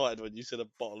even excited when you said a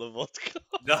bottle of vodka.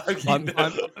 No,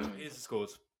 here's the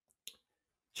scores.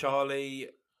 Charlie,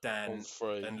 Dan,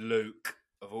 and Luke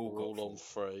have all on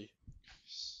 3.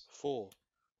 4.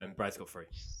 And Brad's got 3.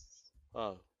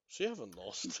 Oh, so you haven't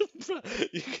lost.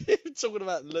 You keep talking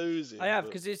about losing. I have,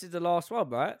 because this is the last one,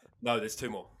 right? No, there's 2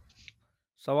 more.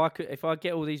 So I could, if I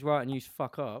get all these right and you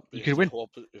fuck up, you could win. You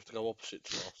have to go opposite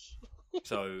to us.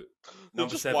 So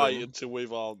number 7. Wait until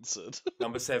we've answered.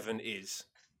 Number 7 is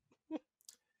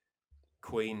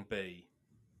Queen Bee.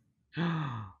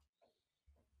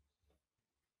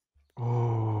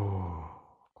 Oh,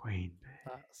 Queen Bee.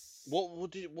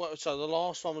 So the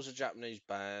last one was a Japanese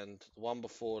band. The one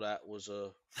before that was a.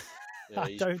 Yeah,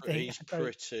 he's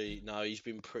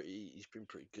been pretty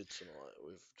good tonight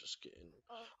with just getting.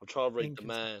 I'm trying to read the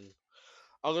man.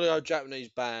 I'm gonna go Japanese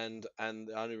band, and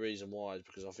the only reason why is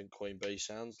because I think Queen Bee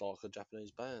sounds like a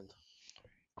Japanese band.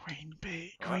 Queen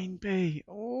Bee.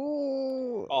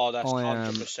 Oh, that's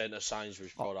 100% a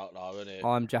Sainsbury's product, though, isn't it?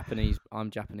 I'm Japanese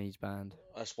band.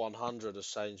 That's 100 a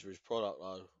Sainsbury's product,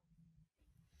 though.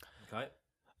 Okay.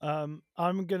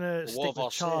 I'm gonna stick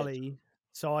with Charlie,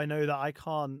 so I know that I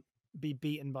can't be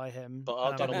beaten by him. But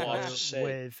I don't know what I just said.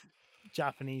 With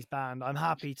Japanese band, I'm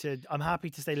happy to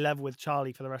stay level with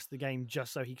Charlie for the rest of the game,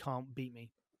 just so he can't beat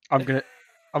me. I'm gonna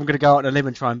go out on a limb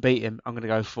and try and beat him. I'm gonna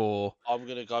go for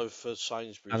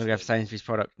Sainsbury's. I'm gonna go for Sainsbury's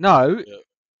product. No.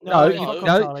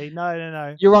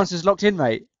 Your answer's locked in,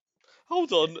 mate.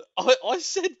 Hold on, I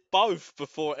said both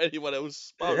before anyone else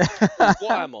spoke.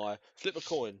 What am I? Flip a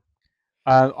coin.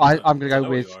 I'm gonna go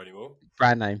with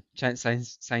brand name.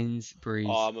 Sainsbury's.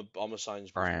 Oh, I'm a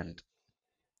Sainsbury's brand.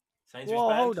 Sainsbury's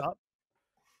band? Hold up.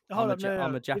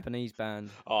 I'm a Japanese band.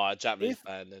 Oh, a Japanese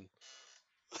band then.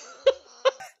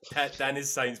 Dan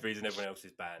is Sainsbury's and everyone else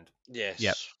is banned. Yes.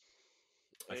 Yep.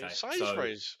 Okay.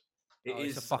 Sainsbury's.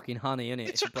 It's a fucking honey, isn't it?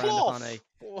 It's a brand cloth. of honey.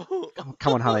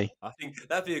 Come on, honey. I think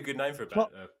that'd be a good name for a band.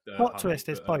 Plot twist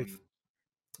is both.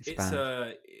 It's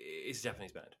a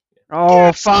Japanese band. Yeah.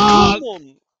 Oh, fuck!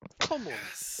 Come on.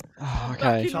 Oh,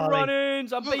 okay.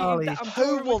 Run-ins. I'm beating.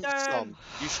 Who wants some?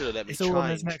 You should have let me change. It's all on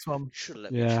this next one. You should have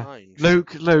let me change.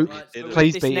 Luke, right,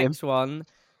 please beat him. Next one,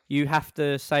 you have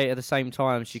to say it at the same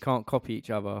time, so you can't copy each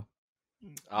other.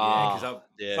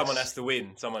 Someone has to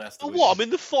win. What? I'm in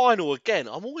the final again.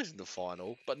 I'm always in the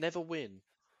final, but never win.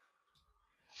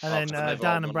 And then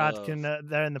Dan and Brad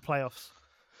they're in the playoffs.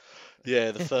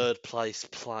 Yeah, the third place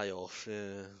playoff.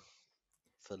 Yeah,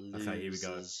 for losers. Okay, here we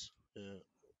go. Yeah.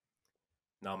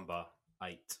 Number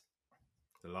 8,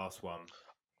 the last one.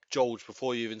 George,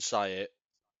 before you even say it,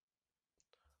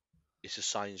 it's a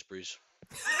Sainsbury's.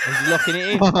 Are you locking it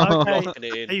in? Okay. I'm locking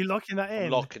it in. Are you locking that in?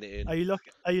 I'm locking it in. Are you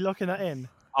locking that in?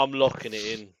 I'm locking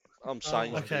it in. I'm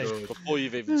Sainsbury's. Okay. Before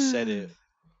you've even said it.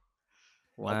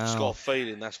 Wow. I've just got a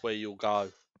feeling that's where you'll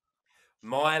go.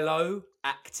 Milo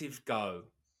Active Go.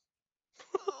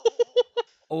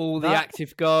 All the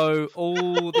Active Go.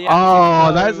 All the.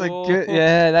 Oh, that's a good.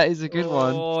 Yeah, that is a good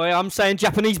one. Oh, I'm saying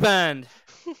Japanese band.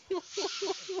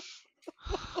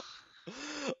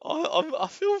 I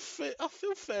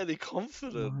feel fairly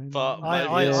confident, but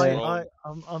maybe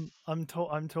I'm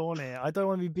torn here. I don't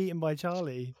want to be beaten by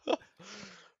Charlie.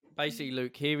 Basically,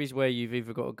 Luke, here is where you've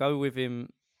either got to go with him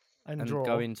and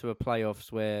go into a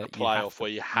playoffs where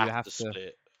you have to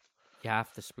split. You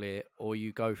have to split, or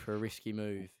you go for a risky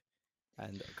move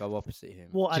and go opposite him.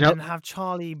 What, and then have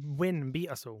Charlie win and beat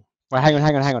us all? Wait, hang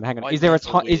on. Is there a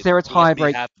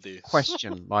tiebreak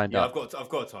question lined up? Yeah, I've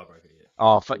got a tiebreaker. Yeah.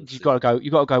 Oh, you've got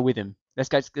to go with him. Let's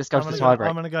go to the tiebreak.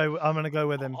 I'm gonna go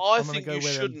with him. I think you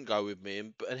shouldn't go with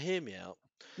me and hear me out.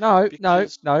 No.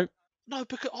 No,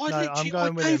 because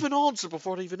I gave an answer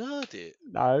before I even heard it.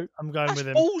 No, I'm going with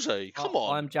him. Ballsy. Come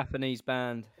on. I'm Japanese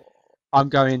band. I'm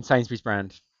going Sainsbury's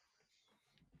brand.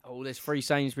 Oh, there's 3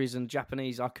 Sainsbury's and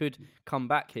Japanese. I could come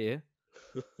back here.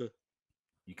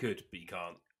 You could, but you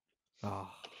can't. Oh.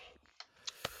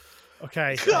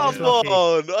 Okay. Come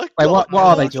on. Wait, what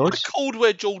are they, George? I called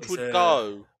where George would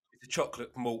go. It's a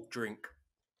chocolate malt drink.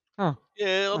 Oh.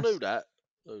 Yeah, I knew that.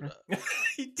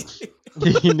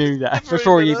 You knew that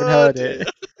before you even heard it.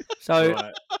 So,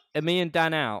 are me and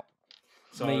Dan out?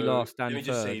 So, me last, Dan let me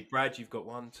just third. see. Brad, you've got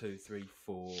 1, 2, 3,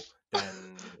 4.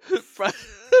 Dan.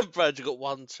 Brad, you got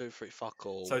 1, 2, 3. Fuck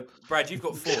all. So Brad, you've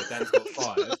got 4. Dan's got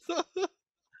 5.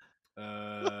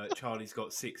 Charlie's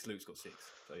got 6. Luke's got 6.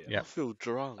 So yeah. I feel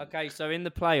drunk. Okay, so in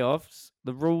the playoffs,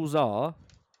 the rules are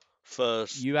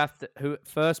first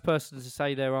first person to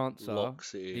say their answer,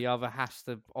 locks it in. the other has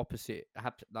to opposite.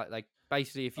 Like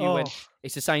basically, if you went,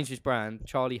 it's a Sainsbury's brand.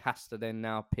 Charlie has to then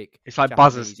now pick. It's like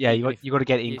Japanese, buzzers. Yeah, you got to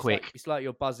get it in quick. It's like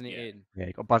you're buzzing it in. Yeah,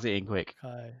 you got to buzz it in quick.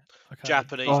 Okay.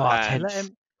 Japanese band.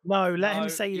 Let him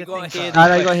say the thing. You got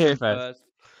to hear it first.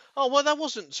 Oh well, that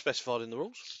wasn't specified in the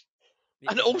rules.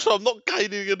 And also, I'm not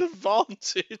gaining an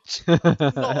advantage.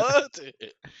 I've not heard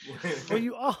it. Well,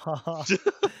 you are.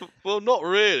 Well, not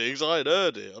really, because I ain't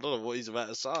heard it. I don't know what he's about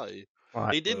to say.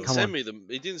 Right, he didn't send me them.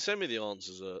 He didn't send me the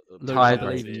answers. You're about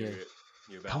to hear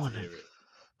it.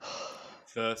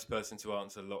 First person to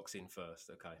answer locks in first.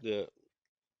 Okay. Yeah.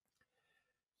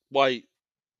 Wait.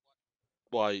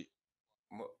 What?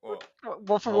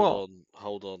 What for what?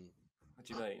 Hold on. What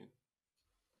do you mean?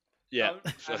 Yeah.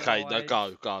 Okay. No,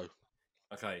 go.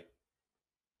 Okay.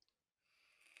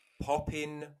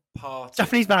 Poppin' party.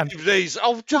 Japanese band. Japanese.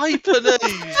 Oh, Japanese. It's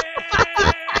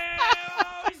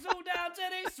all down to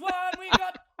this one. We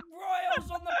got Royals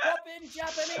on the Poppin'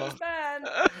 Japanese band.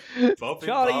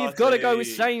 Charlie, you've got to go with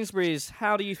Sainsbury's.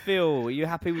 How do you feel? Are you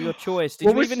happy with your choice?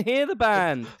 Did you even hear the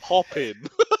band? Poppin'.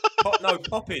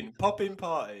 Poppin'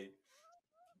 party.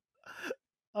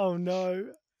 Oh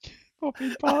no.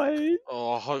 Poppin' party.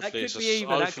 Oh, hopefully that could be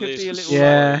even. That could be a little.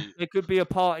 Yeah. It could be a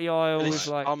party aisle with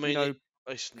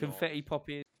it's confetti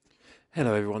popping.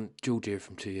 Hello everyone, George here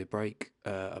from 2 Year Break.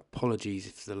 Apologies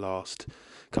if the last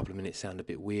couple of minutes sound a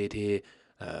bit weird here.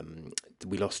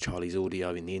 We lost Charlie's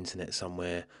audio in the internet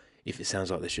somewhere. If it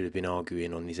sounds like there should have been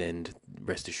arguing on his end,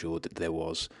 rest assured that there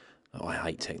was. I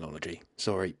hate technology.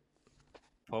 Sorry.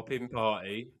 Poppin'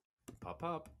 party, pop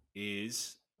up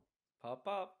is Pop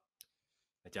up.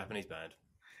 A Japanese band.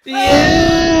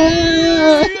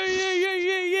 Yeah!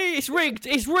 It's rigged.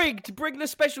 It's rigged. Bring the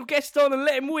special guest on and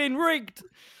let him win. Rigged.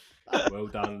 Well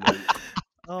done, Luke.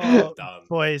 Well done.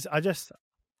 Boys, I just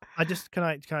want to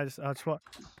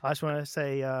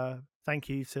say thank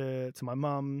you to my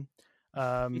mum,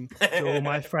 to all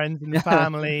my friends and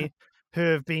family who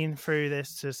have been through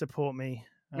this to support me.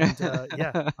 And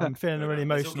I'm feeling really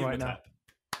emotional right now.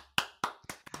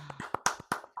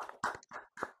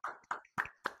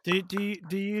 Do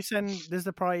you send? Does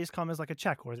the prize come as like a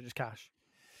check or is it just cash?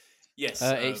 Yes,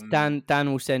 it's Dan.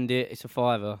 Dan will send it. It's a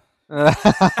 £5.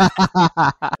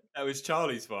 That was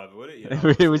Charlie's £5, wasn't it?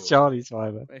 Yeah, it was Charlie's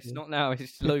 £5. It's not now.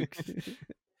 It's Luke's.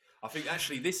 I think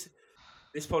actually this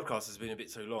podcast has been a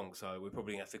bit too long, so we're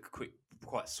probably gonna have to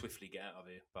quite swiftly get out of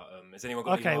here. But has anyone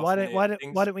got? Okay,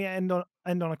 why don't we end on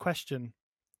a question?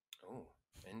 Oh,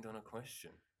 end on a question.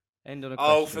 End on a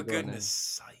question. Oh, for goodness'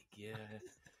 sake, yeah.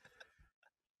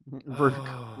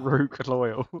 Rook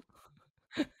loyal.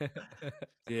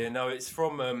 Yeah, no, it's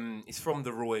from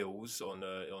the Royals on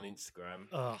Instagram.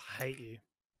 Oh, I hate you.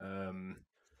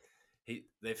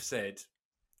 They've said,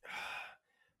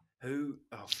 who?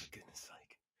 Oh, for goodness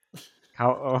sake!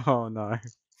 Oh no!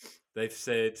 They've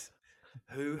said,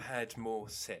 who had more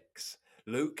sex,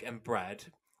 Luke and Brad,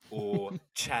 or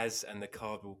Chaz and the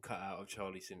cardboard cutout of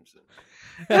Charlie Simpson?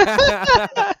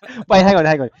 Wait, hang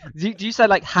on. Do you say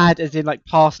like had as in like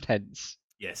past tense?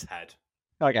 Yes, had.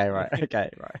 Okay, right.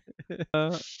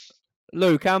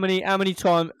 Luke, how many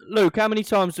times? Luke, how many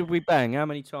times did we bang? How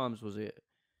many times was it?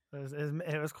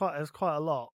 It was quite a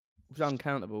lot. It was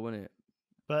uncountable, wasn't it?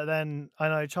 But then I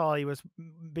know Charlie was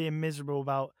being miserable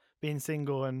about being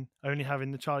single and only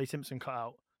having the Charlie Simpson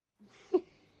cutout.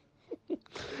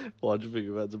 Why do you think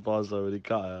about to buy so many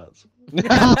cutouts?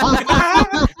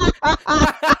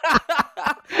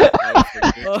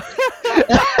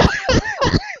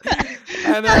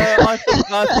 And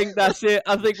I think that's it.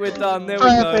 I think we're done. There we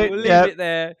go. We'll leave it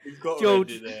there.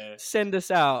 George, send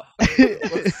us out.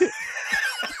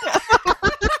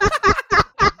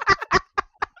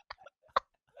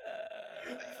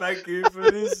 Thank you for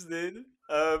listening.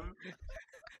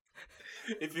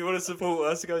 If you want to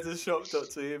support us, go to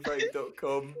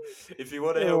shop.2yearbreak.com. If you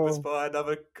want to help us buy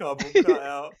another cardboard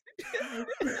cutout.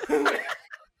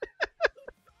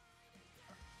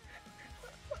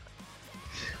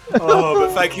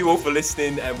 But thank you all for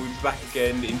listening, and we'll be back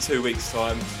again in 2 weeks'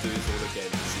 time to do this all again.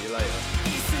 See you later.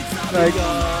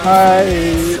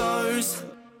 Bye.